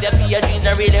and no love you for your dreams,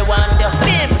 I really want you.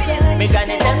 Bim! Me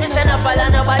granny tell me say no follow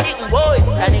nobody, boy.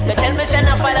 Granny could tell me say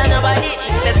no follow nobody.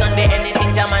 Say son be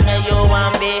anything, Jaman, you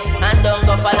want be. And don't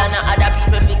go follow no other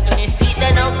people picking you see.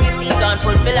 Then now Christine gone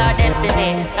fulfill our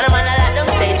destiny. And a man a lot don't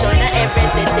stay join every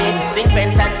city. Bring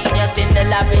friends and genius in the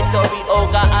laboratory. Oh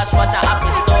gosh, what a happy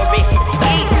story.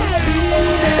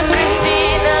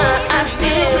 Christina, I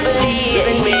still believe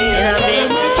in me. And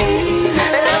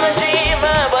I'm a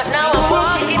dreamer, but now I'm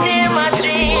walking in my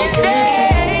dream.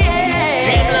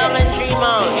 Dream love and dream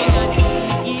on.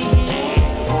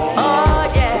 Oh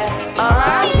yeah,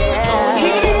 oh yeah.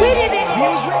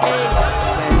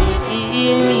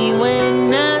 Hear me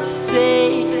when I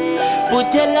say,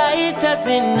 put your lighters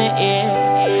in the air,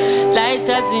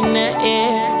 lighters in the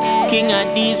air. King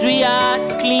of these we are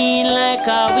clean like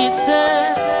a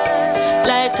whistle,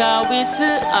 like a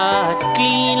whistle, heart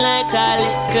clean like a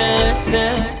liquor,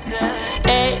 sir.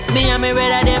 Hey, me and me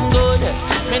brother them good.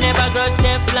 Me never grudge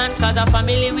Teflon, cause a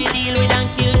family we deal with and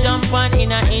kill jump on.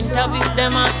 In a interview,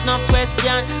 them ask enough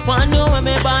question. Want know where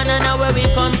me born and where we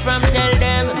come from, tell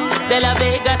them. De La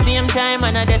Vega same time,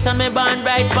 and that's how me born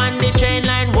right on the train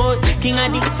line. Whoa, King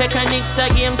of the Chronixx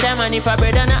a game time. And if a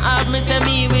brother not have me, say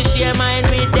me, we share mine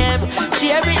with them.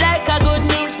 Share it like a good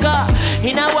news car.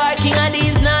 In a war, King of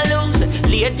these not lose.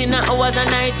 Late in the hours and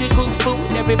night we cook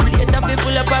food. Every plate up we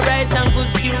full up of rice and good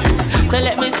stew. So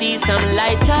let me see some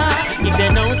lighter. If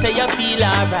you know, say you feel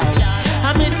alright.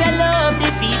 I me say love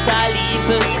defeat all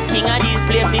evil. King of these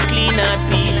play for clean out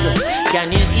people.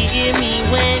 Can you hear me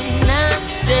when I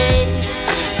say,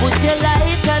 put your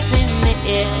lighters in the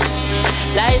air,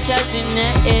 lighters in the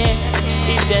air.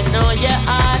 If you know your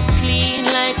heart clean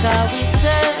like a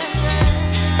whistle,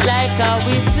 like a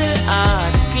whistle,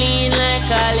 heart clean like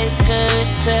a liquor,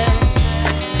 sir.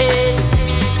 Eh,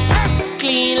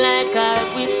 clean like a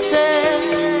whistle.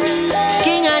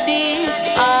 King of these,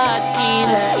 heart clean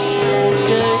like a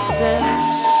liquor, sir.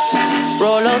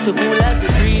 Roll out the cool as the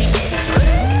breeze.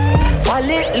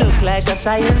 Wallet look like a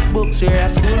science book, so a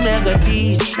school never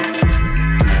teach.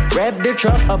 Rev the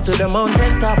truck up to the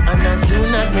mountain top, and as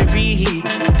soon as me reach,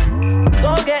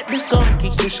 go get the skunk,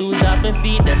 kick the shoes off my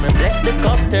feet. Then me bless the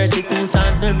cup, 32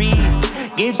 songs me read.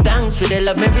 Give thanks for the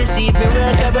love me receive. Me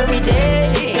work every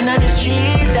day in the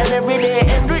street, and every day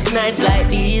end with nights like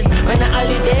these. When a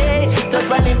holiday, touch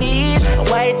from the beach,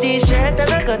 white t-shirt and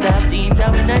a cut off jeans,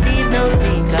 and we not need no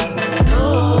sneakers.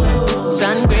 No.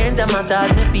 Sun grains and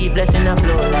massage me feet, blessing the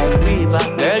flow like river.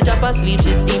 Girl drop asleep,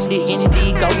 she steam the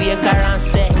indica, wake her and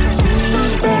say,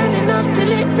 sun burning up till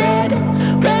it red.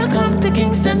 Welcome to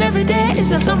Kingston every day.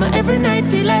 It's a summer every night,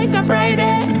 feel like a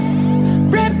Friday.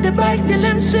 Rev the bike till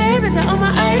I'm save. It's on my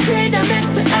high grade, I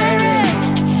make the irate.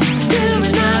 Still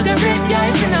we now got red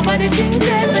guys and nobody thinks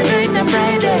every night a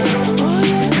Friday. Oh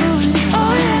yeah,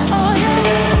 oh yeah, oh yeah.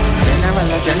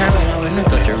 General, when I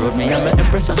touch a road, me I'm an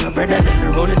empress on my brother, then me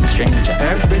rolling the stranger.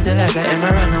 Herbs bitter like a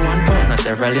emerald and 1 pound. Now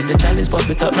several in the chalice, pop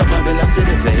it up, no Babylon to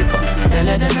the vapor. Tell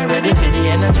her them ready for the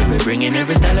energy, we bringing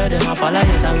every style of them. I follow,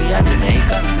 yes, how we are the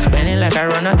maker. Spending like a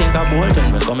run, I think I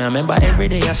Bolton. We come here, remember every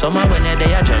day of summer when a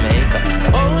day at Jamaica.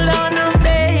 Hold on,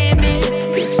 baby,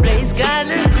 this place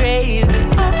kinda crazy.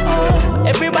 Oh,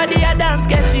 everybody a dance,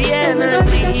 catch the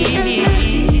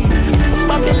energy.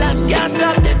 Babylon can't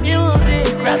stop the music.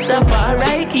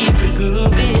 Rastafari keep it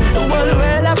grooving. The whole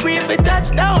world I pray for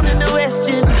touchdown in the West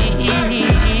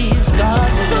Indies. God,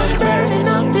 the sun's burning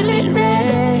up till it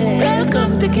red.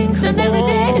 Welcome to Kingston every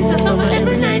day.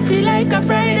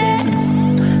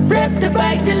 the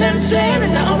bike till I'm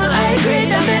swearing. I'm my high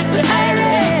grade, I make the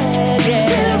irate. Yeah.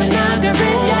 Still when I'm the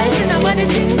red lights and I want the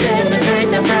things every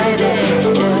night and Friday.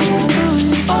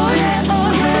 Yeah. Oh yeah,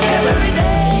 every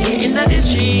day in the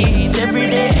streets, every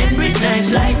day and with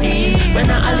nights like these. When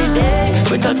a holiday,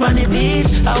 we touch on the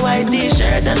beach, a white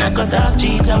t-shirt and a cut off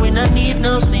jeans, and we don't need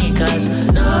no sneakers.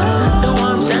 No, the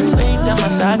warmth and paint, I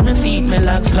massage my feet, my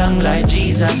locks long like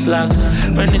Jesus locks.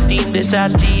 When the steam this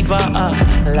sativa up,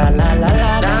 la la la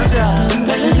la, dance up,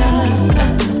 la la la,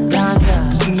 dance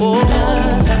up, oh la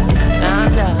la,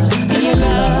 dance up, la la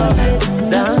la,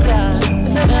 dance up,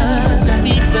 la la la,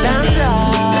 people dance up,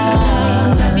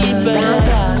 people dance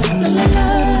up, la la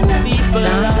la, people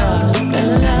dance up, la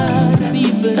la la,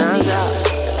 people dance up.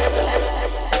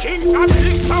 King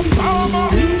Addis Ababa,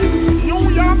 New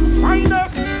York's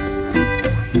finest.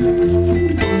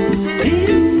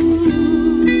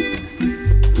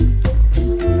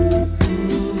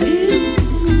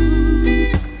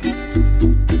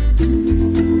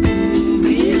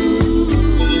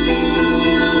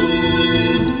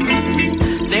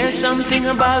 Something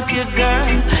about you, girl,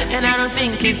 and I don't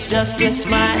think it's just your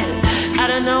smile. I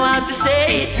don't know how to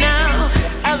say it now.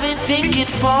 I've been thinking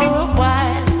for a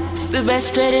while. The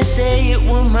best way to say it,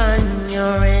 woman,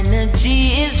 your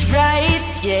energy is right,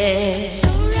 yeah. So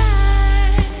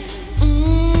right.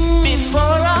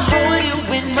 Before I hold you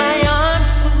in my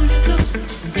arms, hold you close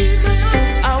in my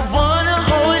arms. I wanna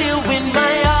hold you in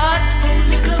my heart, hold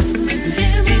you close.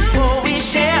 Before we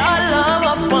share our love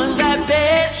up on that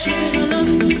bed, share our love.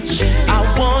 I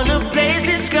wanna place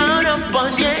this crown up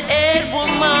on your head,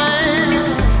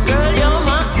 woman. Girl, you're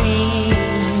my queen,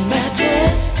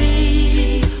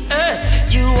 majesty.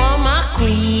 You are my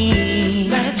queen,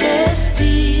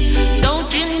 majesty.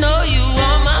 Don't you know you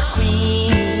are my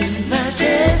queen,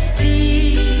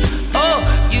 majesty? Oh,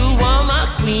 you are my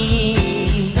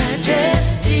queen,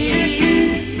 majesty.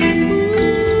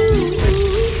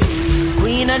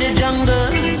 Queen of the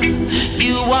jungle,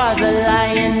 you are the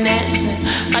lioness.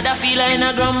 I feel like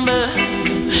I grumble,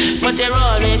 but you're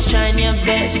always trying your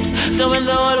best. So when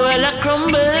the whole world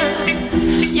crumble,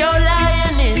 your